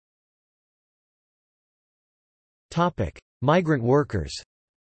 Migrant workers.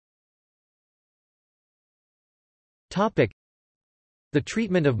 The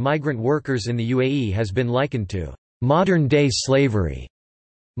treatment of migrant workers in the UAE has been likened to modern-day slavery.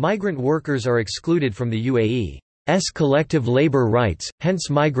 Migrant workers are excluded from the UAE's collective labor rights, hence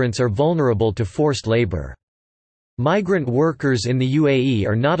migrants are vulnerable to forced labor. Migrant workers in the UAE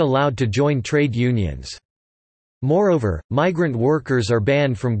are not allowed to join trade unions. Moreover, migrant workers are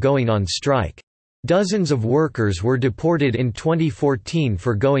banned from going on strike. Dozens of workers were deported in 2014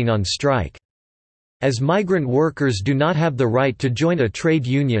 for going on strike. As migrant workers do not have the right to join a trade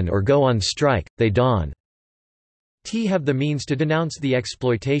union or go on strike, they don't have the means to denounce the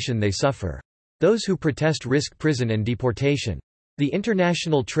exploitation they suffer. Those who protest risk prison and deportation. The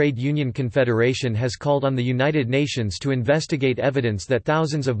International Trade Union Confederation has called on the United Nations to investigate evidence that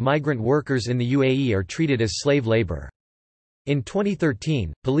thousands of migrant workers in the UAE are treated as slave labor. In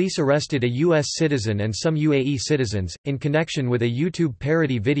 2013, police arrested a U.S. citizen and some UAE citizens, in connection with a YouTube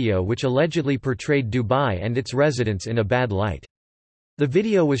parody video which allegedly portrayed Dubai and its residents in a bad light. The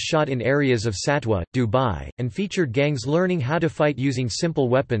video was shot in areas of Satwa, Dubai, and featured gangs learning how to fight using simple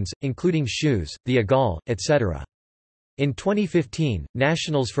weapons, including shoes, the agal, etc. In 2015,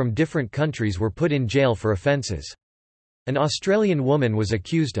 nationals from different countries were put in jail for offences. An Australian woman was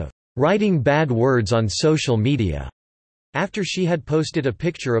accused of writing bad words on social media after she had posted a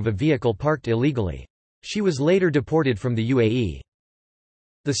picture of a vehicle parked illegally. She was later deported from the UAE.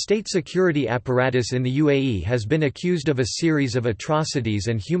 The state security apparatus in the UAE has been accused of a series of atrocities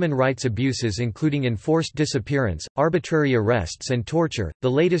and human rights abuses, including enforced disappearance, arbitrary arrests and torture,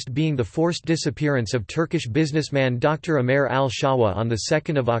 the latest being the forced disappearance of Turkish businessman Dr. Amer al-Shawa on 2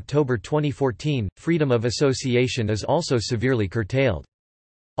 October 2014. Freedom of association is also severely curtailed.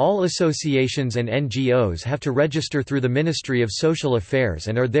 All associations and NGOs have to register through the Ministry of Social Affairs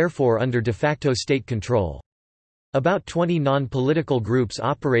and are therefore under de facto state control. About 20 non-political groups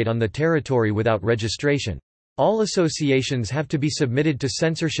operate on the territory without registration. All associations have to be submitted to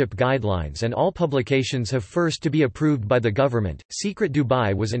censorship guidelines and all publications have first to be approved by the government. Secret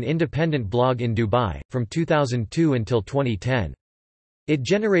Dubai was an independent blog in Dubai, from 2002 until 2010. It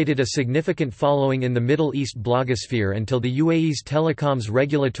generated a significant following in the Middle East blogosphere until the UAE's Telecoms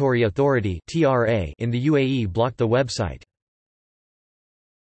Regulatory Authority in the UAE blocked the website.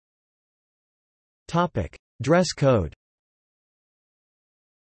 Dress code.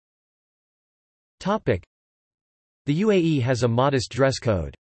 The UAE has a modest dress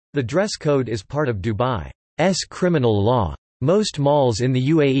code. The dress code is part of Dubai's criminal law. Most malls in the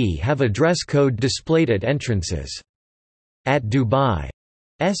UAE have a dress code displayed at entrances. At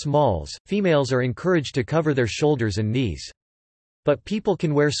Dubai's malls, females are encouraged to cover their shoulders and knees. But people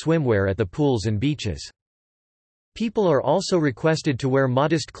can wear swimwear at the pools and beaches. People are also requested to wear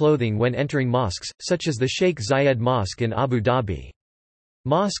modest clothing when entering mosques, such as the Sheikh Zayed Mosque in Abu Dhabi.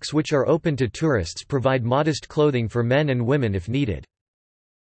 Mosques which are open to tourists provide modest clothing for men and women if needed.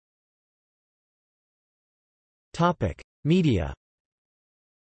 Media.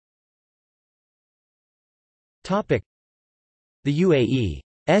 The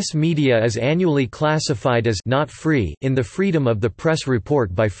UAE's media is annually classified as not free in the Freedom of the Press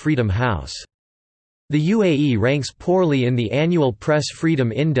report by Freedom House. The UAE ranks poorly in the annual Press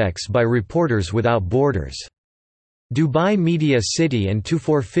Freedom Index by Reporters Without Borders. Dubai Media City and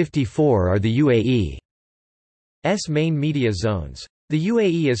 2454 are the UAE's main media zones. The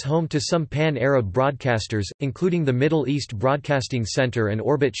UAE is home to some pan-Arab broadcasters, including the Middle East Broadcasting Center and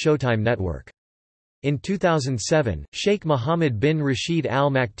Orbit Showtime Network. In 2007, Sheikh Mohammed bin Rashid Al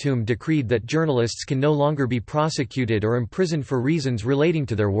Maktoum decreed that journalists can no longer be prosecuted or imprisoned for reasons relating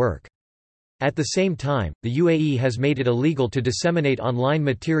to their work. At the same time, the UAE has made it illegal to disseminate online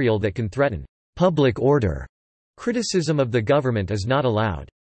material that can threaten public order. Criticism of the government is not allowed.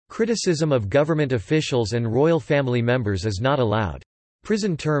 Criticism of government officials and royal family members is not allowed.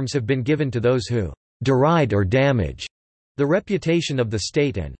 Prison terms have been given to those who deride or damage the reputation of the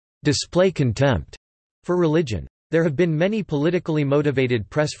state and display contempt for religion. There have been many politically motivated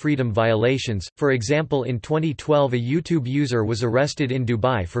press freedom violations. For example, in 2012 a YouTube user was arrested in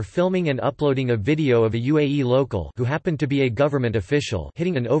Dubai for filming and uploading a video of a UAE local who happened to be a government official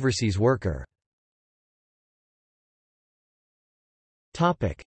hitting an overseas worker.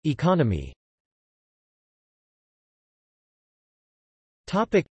 Topic: Economy.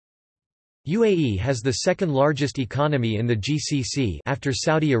 Topic: UAE has the second largest economy in the GCC after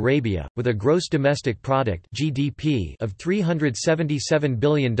Saudi Arabia, with a gross domestic product (GDP) of $377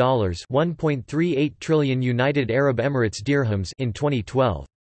 billion, 1.38 trillion United Arab Emirates dirhams in 2012.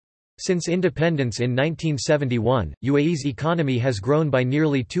 Since independence in 1971, UAE's economy has grown by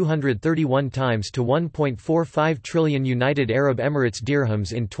nearly 231 times to 1.45 trillion United Arab Emirates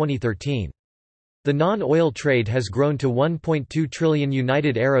dirhams in 2013. The non-oil trade has grown to 1.2 trillion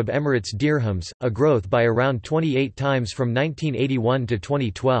United Arab Emirates dirhams, a growth by around 28 times from 1981 to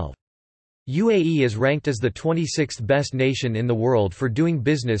 2012. UAE is ranked as the 26th best nation in the world for doing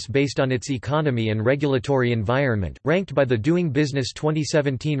business based on its economy and regulatory environment, ranked by the Doing Business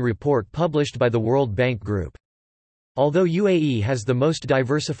 2017 report published by the World Bank Group. Although UAE has the most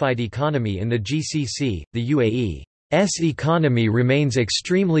diversified economy in the GCC, the UAE's economy remains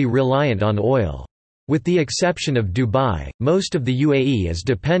extremely reliant on oil. With the exception of Dubai, most of the UAE is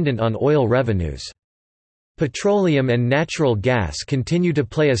dependent on oil revenues. Petroleum and natural gas continue to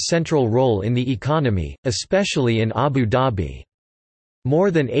play a central role in the economy, especially in Abu Dhabi. More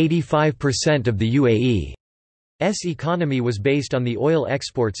than 85% of the UAE's economy was based on the oil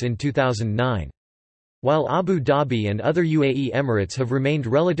exports in 2009. While Abu Dhabi and other UAE Emirates have remained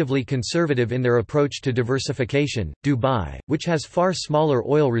relatively conservative in their approach to diversification, Dubai, which has far smaller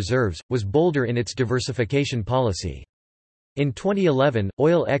oil reserves, was bolder in its diversification policy. In 2011,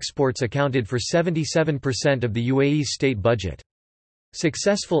 oil exports accounted for 77% of the UAE's state budget.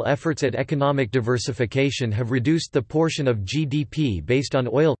 Successful efforts at economic diversification have reduced the portion of GDP based on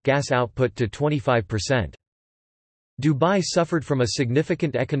oil, gas output to 25%. Dubai suffered from a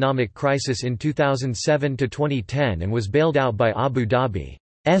significant economic crisis in 2007 to 2010 and was bailed out by Abu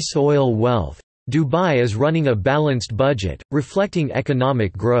Dhabi's oil wealth. Dubai is running a balanced budget, reflecting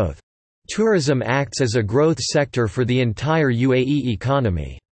economic growth. Tourism acts as a growth sector for the entire UAE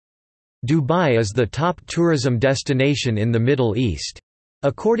economy. Dubai is the top tourism destination in the Middle East.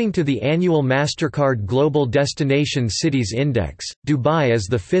 According to the annual MasterCard Global Destination Cities Index, Dubai is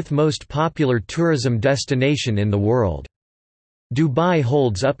the fifth most popular tourism destination in the world. Dubai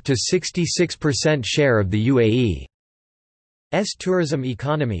holds up to 66% share of the UAE's tourism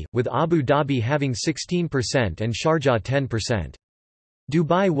economy, with Abu Dhabi having 16% and Sharjah 10%.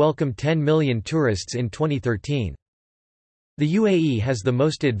 Dubai welcomed 10 million tourists in 2013. The UAE has the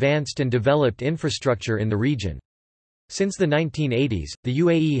most advanced and developed infrastructure in the region. Since the 1980s, the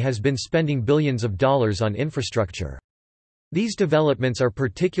UAE has been spending billions of dollars on infrastructure. These developments are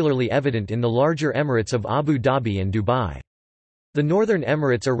particularly evident in the larger emirates of Abu Dhabi and Dubai. The Northern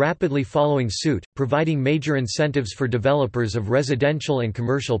Emirates are rapidly following suit, providing major incentives for developers of residential and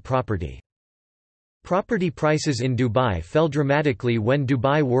commercial property. Property prices in Dubai fell dramatically when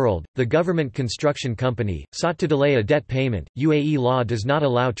Dubai World, the government construction company, sought to delay a debt payment. UAE law does not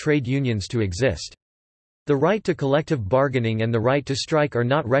allow trade unions to exist. The right to collective bargaining and the right to strike are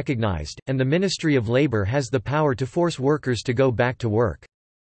not recognized, and the Ministry of Labor has the power to force workers to go back to work.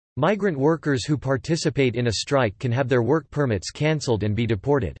 Migrant workers who participate in a strike can have their work permits cancelled and be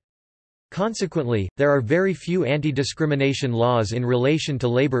deported. Consequently, there are very few anti-discrimination laws in relation to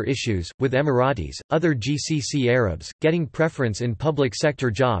labor issues, with Emiratis, other GCC Arabs, getting preference in public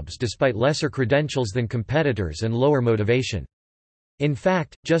sector jobs despite lesser credentials than competitors and lower motivation. In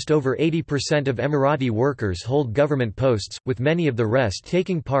fact, just over 80% of Emirati workers hold government posts, with many of the rest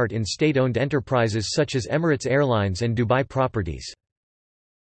taking part in state-owned enterprises such as Emirates Airlines and Dubai Properties.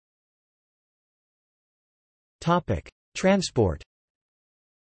 Transport.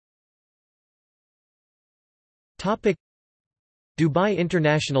 Dubai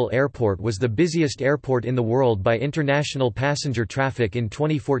International Airport was the busiest airport in the world by international passenger traffic in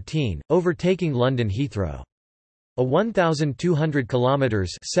 2014, overtaking London Heathrow. A 1,200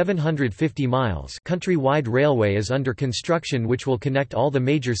 kilometers (750 miles) country-wide railway is under construction which will connect all the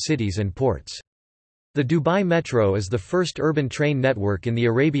major cities and ports. The Dubai Metro is the first urban train network in the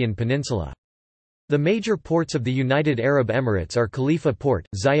Arabian Peninsula. The major ports of the United Arab Emirates are Khalifa Port,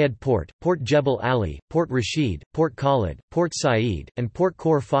 Zayed Port, Port Jebel Ali, Port Rashid, Port Khalid, Port Said, and Port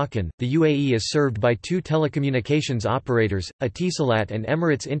Khor Fakkan. The UAE is served by two telecommunications operators, Etisalat and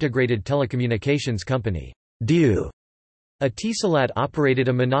Emirates Integrated Telecommunications Company. DU. Etisalat operated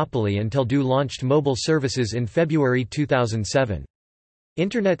a monopoly until DU launched mobile services in February 2007.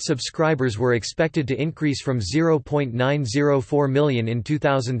 Internet subscribers were expected to increase from 0.904 million in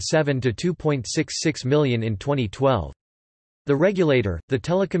 2007 to 2.66 million in 2012. The regulator, the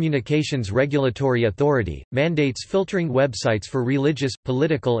Telecommunications Regulatory Authority, mandates filtering websites for religious,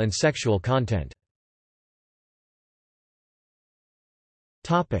 political and sexual content.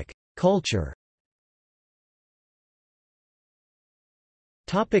 Culture.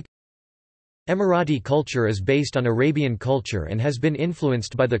 Emirati culture is based on Arabian culture and has been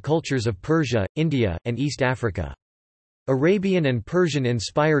influenced by the cultures of Persia, India, and East Africa. Arabian and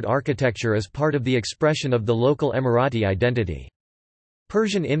Persian-inspired architecture is part of the expression of the local Emirati identity.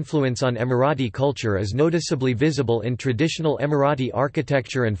 Persian influence on Emirati culture is noticeably visible in traditional Emirati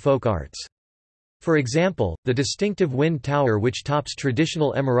architecture and folk arts. For example, the distinctive wind tower which tops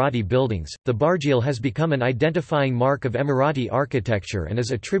traditional Emirati buildings, the barjeel, has become an identifying mark of Emirati architecture and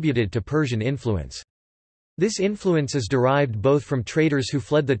is attributed to Persian influence. This influence is derived both from traders who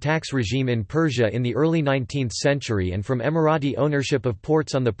fled the tax regime in Persia in the early 19th century and from Emirati ownership of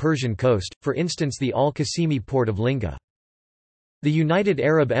ports on the Persian coast, for instance the Al-Qasimi port of Linga. The United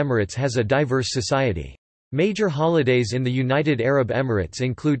Arab Emirates has a diverse society. Major holidays in the United Arab Emirates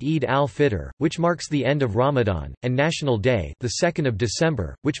include Eid al-Fitr, which marks the end of Ramadan, and National Day, the 2nd of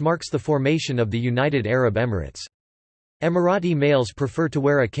December, which marks the formation of the United Arab Emirates. Emirati males prefer to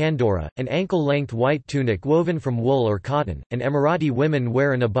wear a kandora, an ankle-length white tunic woven from wool or cotton, and Emirati women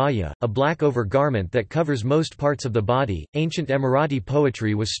wear an abaya, a black overgarment that covers most parts of the body. Ancient Emirati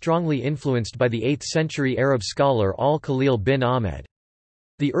poetry was strongly influenced by the 8th-century Arab scholar Al-Khalil bin Ahmed.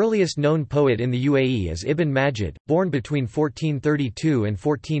 The earliest known poet in the UAE is Ibn Majid, born between 1432 and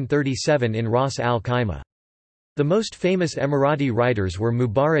 1437 in Ras al-Khaimah. The most famous Emirati writers were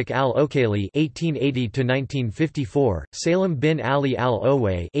Mubarak al-Okayli (1880–1954), Salim bin Ali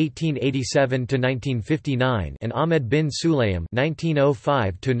al-Oway (1887–1959), and Ahmed bin Sulaym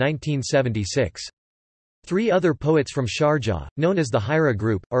 (1905–1976). Three other poets from Sharjah, known as the Hira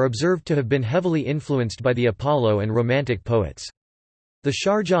group, are observed to have been heavily influenced by the Apollo and Romantic poets. The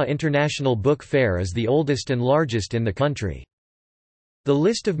Sharjah International Book Fair is the oldest and largest in the country. The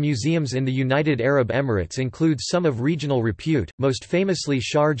list of museums in the United Arab Emirates includes some of regional repute, most famously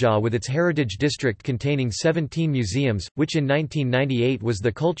Sharjah with its heritage district containing 17 museums, which in 1998 was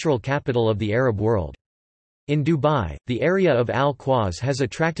the cultural capital of the Arab world. In Dubai, the area of Al Quoz has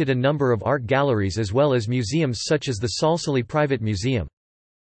attracted a number of art galleries as well as museums such as the Salsali Private Museum.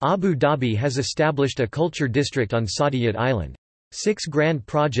 Abu Dhabi has established a culture district on Saadiyat Island. 6 grand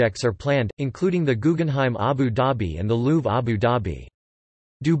projects are planned, including the Guggenheim Abu Dhabi and the Louvre Abu Dhabi.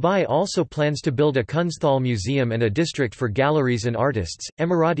 Dubai also plans to build a Kunsthal museum and a district for galleries and artists.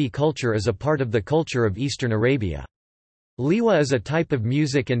 Emirati culture is a part of the culture of Eastern Arabia. Liwa is a type of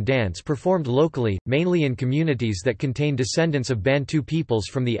music and dance performed locally, mainly in communities that contain descendants of Bantu peoples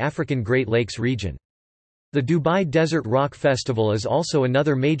from the African Great Lakes region. The Dubai Desert Rock Festival is also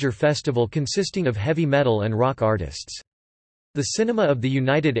another major festival consisting of heavy metal and rock artists. The cinema of the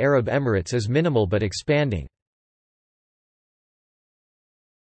United Arab Emirates is minimal but expanding.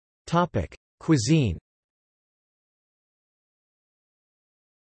 Cuisine.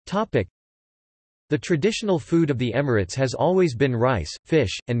 The traditional food of the Emirates has always been rice,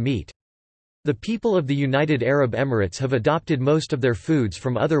 fish, and meat. The people of the United Arab Emirates have adopted most of their foods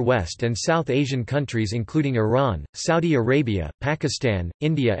from other West and South Asian countries including Iran, Saudi Arabia, Pakistan,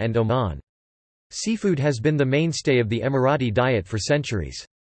 India and Oman. Seafood has been the mainstay of the Emirati diet for centuries.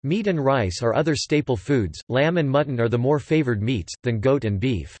 Meat and rice are other staple foods, lamb and mutton are the more favored meats, than goat and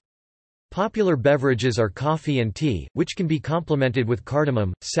beef. Popular beverages are coffee and tea, which can be complemented with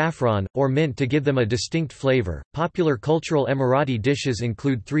cardamom, saffron, or mint to give them a distinct flavor. Popular cultural Emirati dishes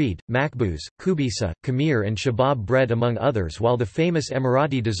include threed, makbuz, kubisa, khamir, and shabab bread, among others, while the famous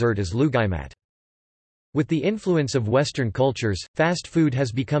Emirati dessert is lugaimat. With the influence of Western cultures, fast food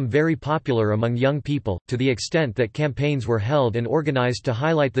has become very popular among young people, to the extent that campaigns were held and organized to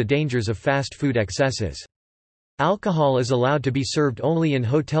highlight the dangers of fast food excesses. Alcohol is allowed to be served only in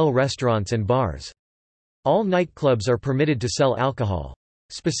hotel restaurants and bars. All nightclubs are permitted to sell alcohol.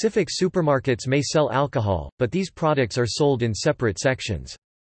 Specific supermarkets may sell alcohol, but these products are sold in separate sections.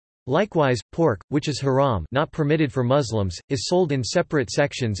 Likewise, pork, which is haram, not permitted for Muslims, is sold in separate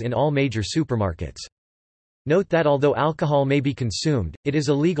sections in all major supermarkets. Note that although alcohol may be consumed, it is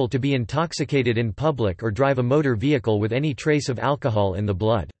illegal to be intoxicated in public or drive a motor vehicle with any trace of alcohol in the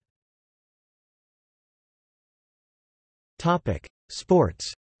blood. Topic: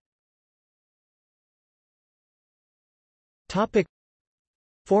 Sports. Topic: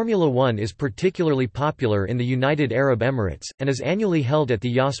 Formula One is particularly popular in the United Arab Emirates, and is annually held at the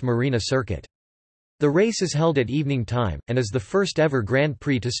Yas Marina circuit. The race is held at evening time, and is the first ever Grand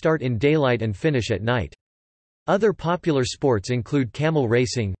Prix to start in daylight and finish at night. Other popular sports include camel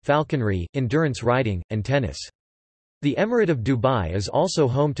racing, falconry, endurance riding, and tennis. The Emirate of Dubai is also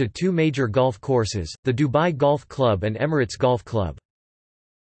home to two major golf courses, the Dubai Golf Club and Emirates Golf Club.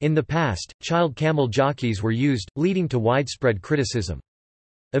 In the past, child camel jockeys were used, leading to widespread criticism.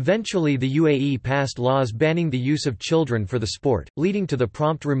 Eventually the UAE passed laws banning the use of children for the sport, leading to the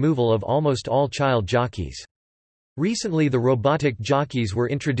prompt removal of almost all child jockeys. Recently the robotic jockeys were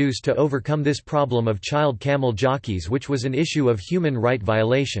introduced to overcome this problem of child camel jockeys, which was an issue of human right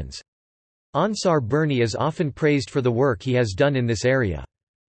violations. Ansar Berni is often praised for the work he has done in this area.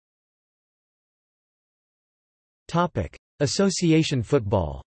 Association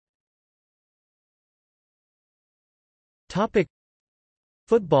football.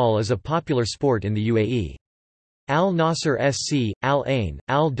 Football is a popular sport in the UAE. Al Nasser SC, Al Ain,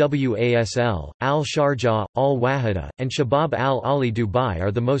 Al Wasl, Al Sharjah, Al Wahida, and Shabab Al Ali Dubai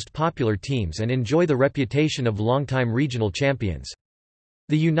are the most popular teams and enjoy the reputation of longtime regional champions.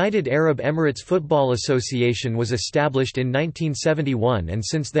 The United Arab Emirates Football Association was established in 1971 and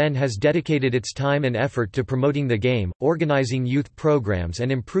since then has dedicated its time and effort to promoting the game, organizing youth programs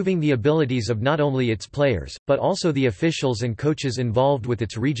and improving the abilities of not only its players, but also the officials and coaches involved with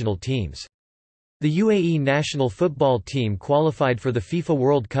its regional teams. The UAE national football team qualified for the FIFA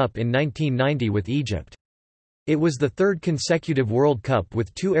World Cup in 1990 with Egypt. It was the third consecutive World Cup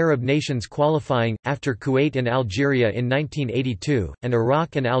with two Arab nations qualifying, after Kuwait and Algeria in 1982, and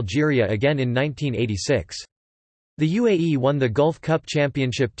Iraq and Algeria again in 1986. The UAE won the Gulf Cup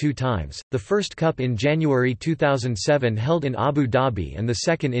Championship 2 times, the first cup in January 2007 held in Abu Dhabi and the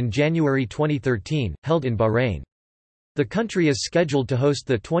second in January 2013, held in Bahrain. The country is scheduled to host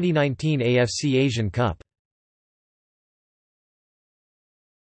the 2019 AFC Asian Cup.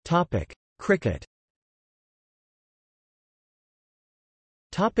 Cricket.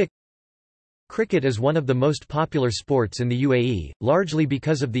 Cricket is one of the most popular sports in the UAE, largely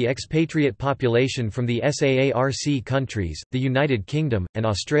because of the expatriate population from the SAARC countries, the United Kingdom, and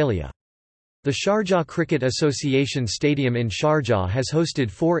Australia. The Sharjah Cricket Association Stadium in Sharjah has hosted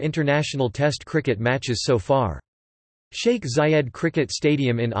 4 international Test cricket matches so far. Sheikh Zayed Cricket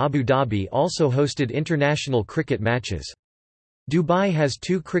Stadium in Abu Dhabi also hosted international cricket matches. Dubai has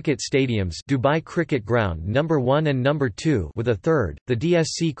 2 cricket stadiums, Dubai Cricket Ground No. 1 and No. 2 with a third, the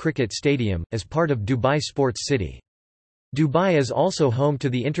DSC Cricket Stadium, as part of Dubai Sports City. Dubai is also home to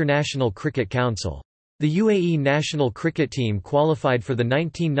the International Cricket Council. The UAE national cricket team qualified for the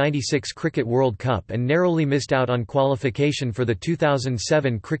 1996 Cricket World Cup and narrowly missed out on qualification for the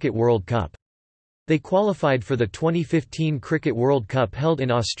 2007 Cricket World Cup. They qualified for the 2015 Cricket World Cup held in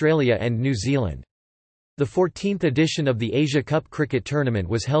Australia and New Zealand. The 14th edition of the Asia Cup cricket tournament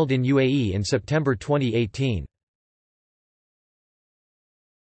was held in UAE in September 2018.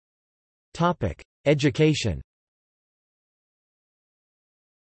 Education.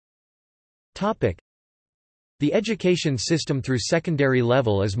 The education system through secondary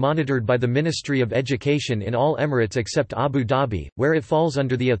level is monitored by the Ministry of Education in all Emirates except Abu Dhabi, where it falls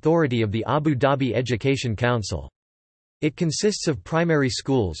under the authority of the Abu Dhabi Education Council. It consists of primary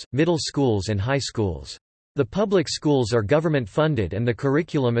schools, middle schools and high schools. The public schools are government-funded and the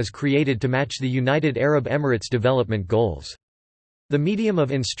curriculum is created to match the United Arab Emirates development goals. The medium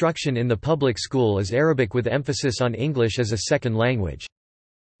of instruction in the public school is Arabic with emphasis on English as a second language.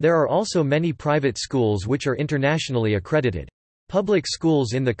 There are also many private schools which are internationally accredited. Public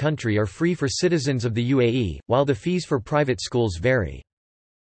schools in the country are free for citizens of the UAE, while the fees for private schools vary.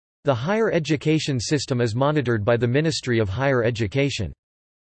 The higher education system is monitored by the Ministry of Higher Education.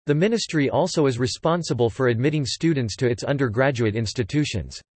 The ministry also is responsible for admitting students to its undergraduate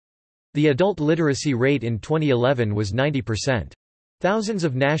institutions. The adult literacy rate in 2011 was 90%. Thousands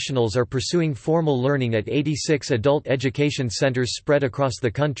of nationals are pursuing formal learning at 86 adult education centers spread across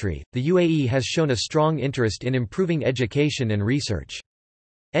the country. The UAE has shown a strong interest in improving education and research.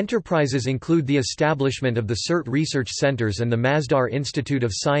 Enterprises include the establishment of the CERT Research Centers and the Masdar Institute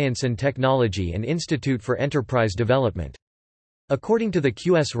of Science and Technology and Institute for Enterprise Development. According to the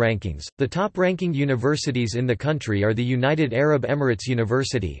QS rankings, the top-ranking universities in the country are the United Arab Emirates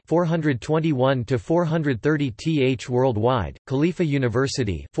University 421 to 430 th worldwide, Khalifa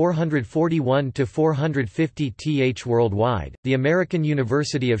University 441 to 450 th worldwide, the American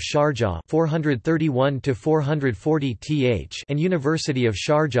University of Sharjah 431 to 440 th and University of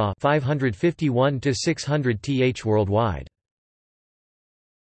Sharjah 551 to 600 th worldwide.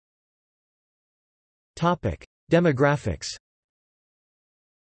 Topic: Demographics.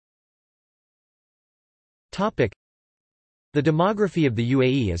 The demography of the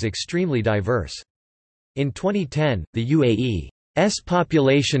UAE is extremely diverse. In 2010, the UAE's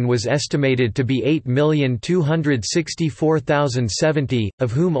population was estimated to be 8,264,070,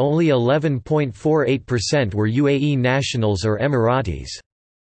 of whom only 11.48% were UAE nationals or Emiratis.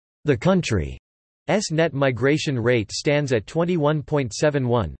 The country's net migration rate stands at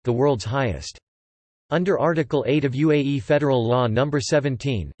 21.71, the world's highest. Under Article 8 of UAE Federal Law No.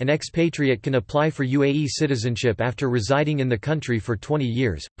 17, an expatriate can apply for UAE citizenship after residing in the country for 20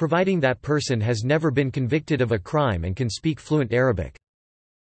 years, providing that person has never been convicted of a crime and can speak fluent Arabic.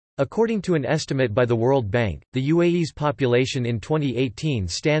 According to an estimate by the World Bank, the UAE's population in 2018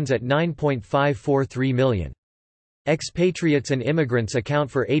 stands at 9.543 million. Expatriates and immigrants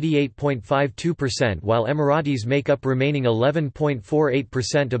account for 88.52%, while Emiratis make up remaining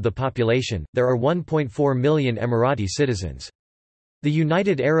 11.48% of the population. There are 1.4 million Emirati citizens. The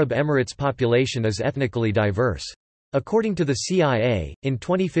United Arab Emirates population is ethnically diverse. According to the CIA, in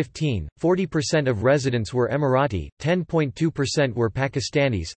 2015, 40% of residents were Emirati, 10.2% were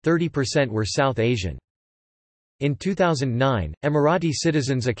Pakistanis, 30% were South Asian. In 2009, Emirati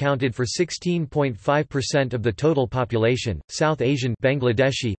citizens accounted for 16.5% of the total population. South Asian,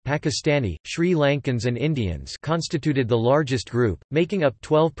 Bangladeshi, Pakistani, Sri Lankans and Indians constituted the largest group, making up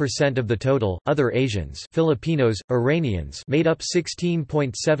 12% of the total. Other Asians, Filipinos, Iranians made up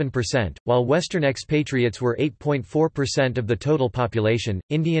 16.7%, while Western expatriates were 8.4% of the total population.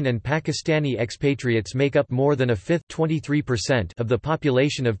 Indian and Pakistani expatriates make up more than a fifth, 23% of the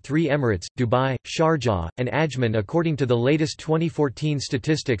population of three Emirates, Dubai, Sharjah, and Ajman, according to the latest 2014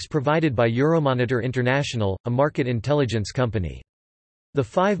 statistics provided by Euromonitor International, a market intelligence company. The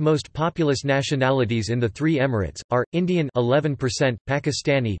five most populous nationalities in the three Emirates are Indian 11%,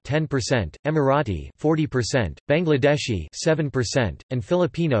 Pakistani 10%, Emirati 40%, Bangladeshi 7%, and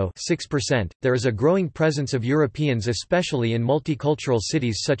Filipino 6%. There is a growing presence of Europeans, especially in multicultural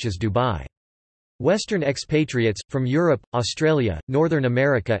cities such as Dubai. Western expatriates, from Europe, Australia, Northern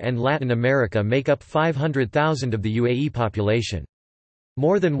America and Latin America make up 500,000 of the UAE population.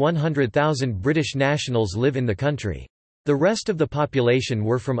 More than 100,000 British nationals live in the country. The rest of the population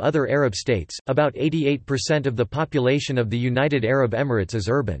were from other Arab states. About 88% of the population of the United Arab Emirates is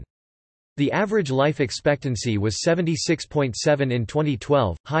urban. The average life expectancy was 76.7 in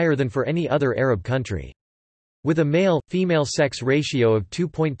 2012, higher than for any other Arab country. With a male-female sex ratio of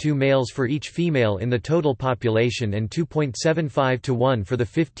 2.2 males for each female in the total population and 2.75 to 1 for the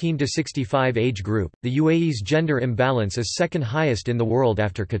 15 to 65 age group, the UAE's gender imbalance is second highest in the world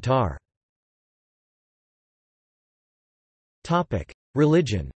after Qatar.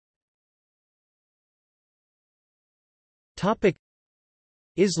 Religion.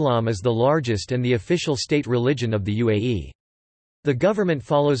 Islam is the largest and the official state religion of the UAE. The government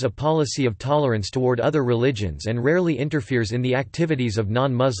follows a policy of tolerance toward other religions and rarely interferes in the activities of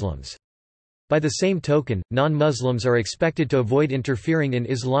non-Muslims. By the same token, non-Muslims are expected to avoid interfering in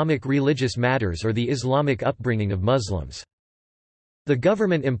Islamic religious matters or the Islamic upbringing of Muslims. The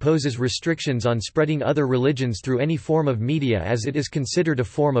government imposes restrictions on spreading other religions through any form of media as it is considered a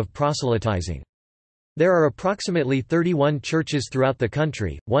form of proselytizing. There are approximately 31 churches throughout the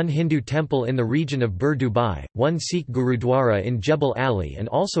country, one Hindu temple in the region of Bur Dubai, one Sikh Gurudwara in Jebel Ali and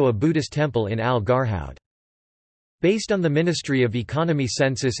also a Buddhist temple in Al Garhoud. Based on the Ministry of Economy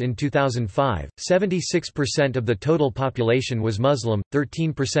census in 2005, 76% of the total population was Muslim,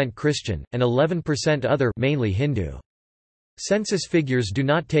 13% Christian, and 11% other, mainly Hindu. Census figures do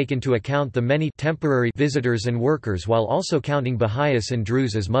not take into account the many temporary visitors and workers while also counting Baha'is and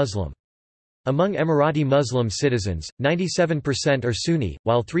Druze as Muslim. Among Emirati Muslim citizens, 97% are Sunni,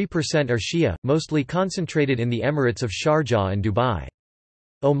 while 3% are Shia, mostly concentrated in the Emirates of Sharjah and Dubai.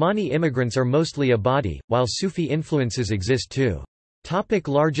 Omani immigrants are mostly Abadi, while Sufi influences exist too.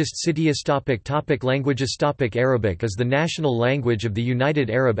 Largest cities. Languages. Arabic is the national language of the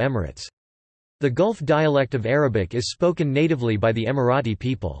United Arab Emirates. The Gulf dialect of Arabic is spoken natively by the Emirati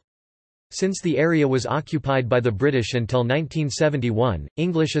people. Since the area was occupied by the British until 1971,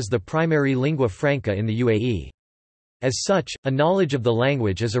 English is the primary lingua franca in the UAE. As such, a knowledge of the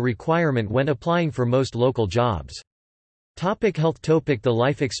language is a requirement when applying for most local jobs. Health. The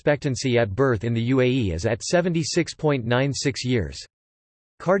life expectancy at birth in the UAE is at 76.96 years.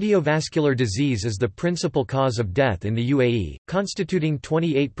 Cardiovascular disease is the principal cause of death in the UAE, constituting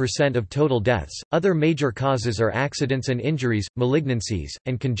 28% of total deaths. Other major causes are accidents and injuries, malignancies,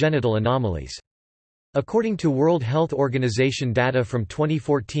 and congenital anomalies. According to World Health Organization data from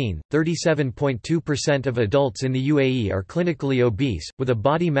 2014, 37.2% of adults in the UAE are clinically obese, with a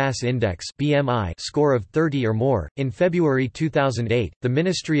body mass index (BMI) score of 30 or more. In February 2008, the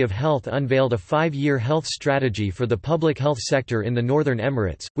Ministry of Health unveiled a 5-year health strategy for the public health sector in the Northern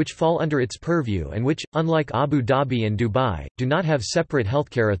Emirates, which fall under its purview and which, unlike Abu Dhabi and Dubai, do not have separate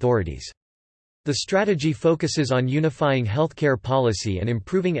healthcare authorities. The strategy focuses on unifying healthcare policy and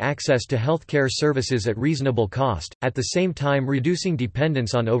improving access to healthcare services at reasonable cost, at the same time reducing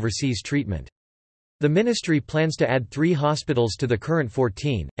dependence on overseas treatment. The ministry plans to add 3 hospitals to the current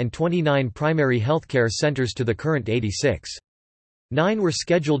 14, and 29 primary healthcare centers to the current 86. 9 were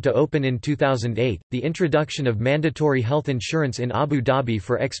scheduled to open in 2008. The introduction of mandatory health insurance in Abu Dhabi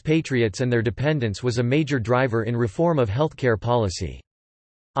for expatriates and their dependents was a major driver in reform of healthcare policy.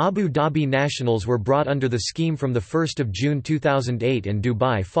 Abu Dhabi nationals were brought under the scheme from 1 June 2008 and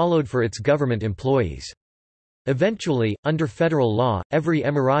Dubai followed for its government employees. Eventually, under federal law, every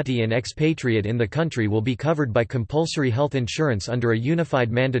Emirati and expatriate in the country will be covered by compulsory health insurance under a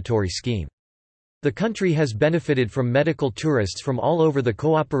unified mandatory scheme. The country has benefited from medical tourists from all over the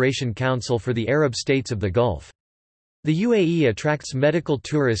Cooperation Council for the Arab States of the Gulf. The UAE attracts medical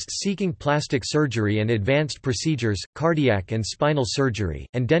tourists seeking plastic surgery and advanced procedures, cardiac and spinal surgery,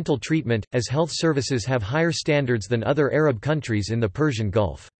 and dental treatment, as health services have higher standards than other Arab countries in the Persian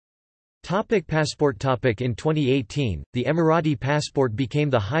Gulf. Passport. In 2018, the Emirati passport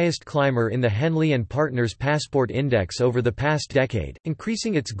became the highest climber in the Henley & Partners Passport Index over the past decade,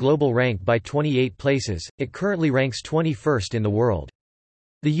 increasing its global rank by 28 places. It currently ranks 21st in the world.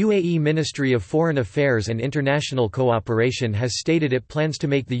 The UAE Ministry of Foreign Affairs and International Cooperation has stated it plans to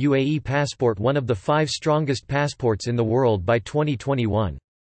make the UAE passport one of the 5 strongest passports in the world by 2021.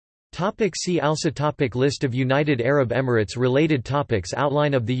 See also List of United Arab Emirates. Related topics.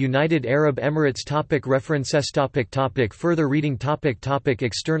 Outline of the United Arab Emirates. References. Further reading.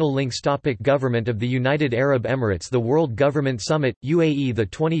 External links. Government of the United Arab Emirates. The World Government Summit, UAE. The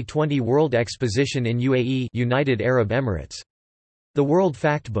 2020 World Exposition in UAE, United Arab Emirates. The World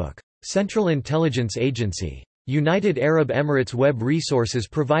Factbook. Central Intelligence Agency. United Arab Emirates. Web resources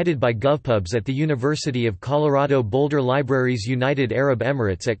provided by GovPubs at the University of Colorado Boulder. Libraries. United Arab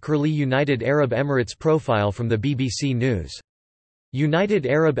Emirates at Curlie. United Arab Emirates profile from the BBC News. United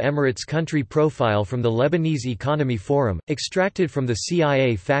Arab Emirates country profile from the Lebanese Economy Forum, extracted from the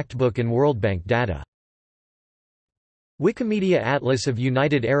CIA Factbook and World Bank data. Wikimedia Atlas of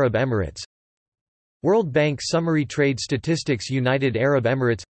United Arab Emirates. World Bank Summary Trade Statistics. United Arab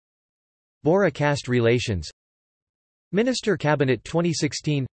Emirates. Bora-Caste relations. Minister Cabinet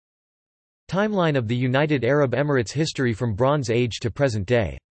 2016. Timeline of the United Arab Emirates history from Bronze Age to present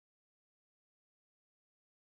day.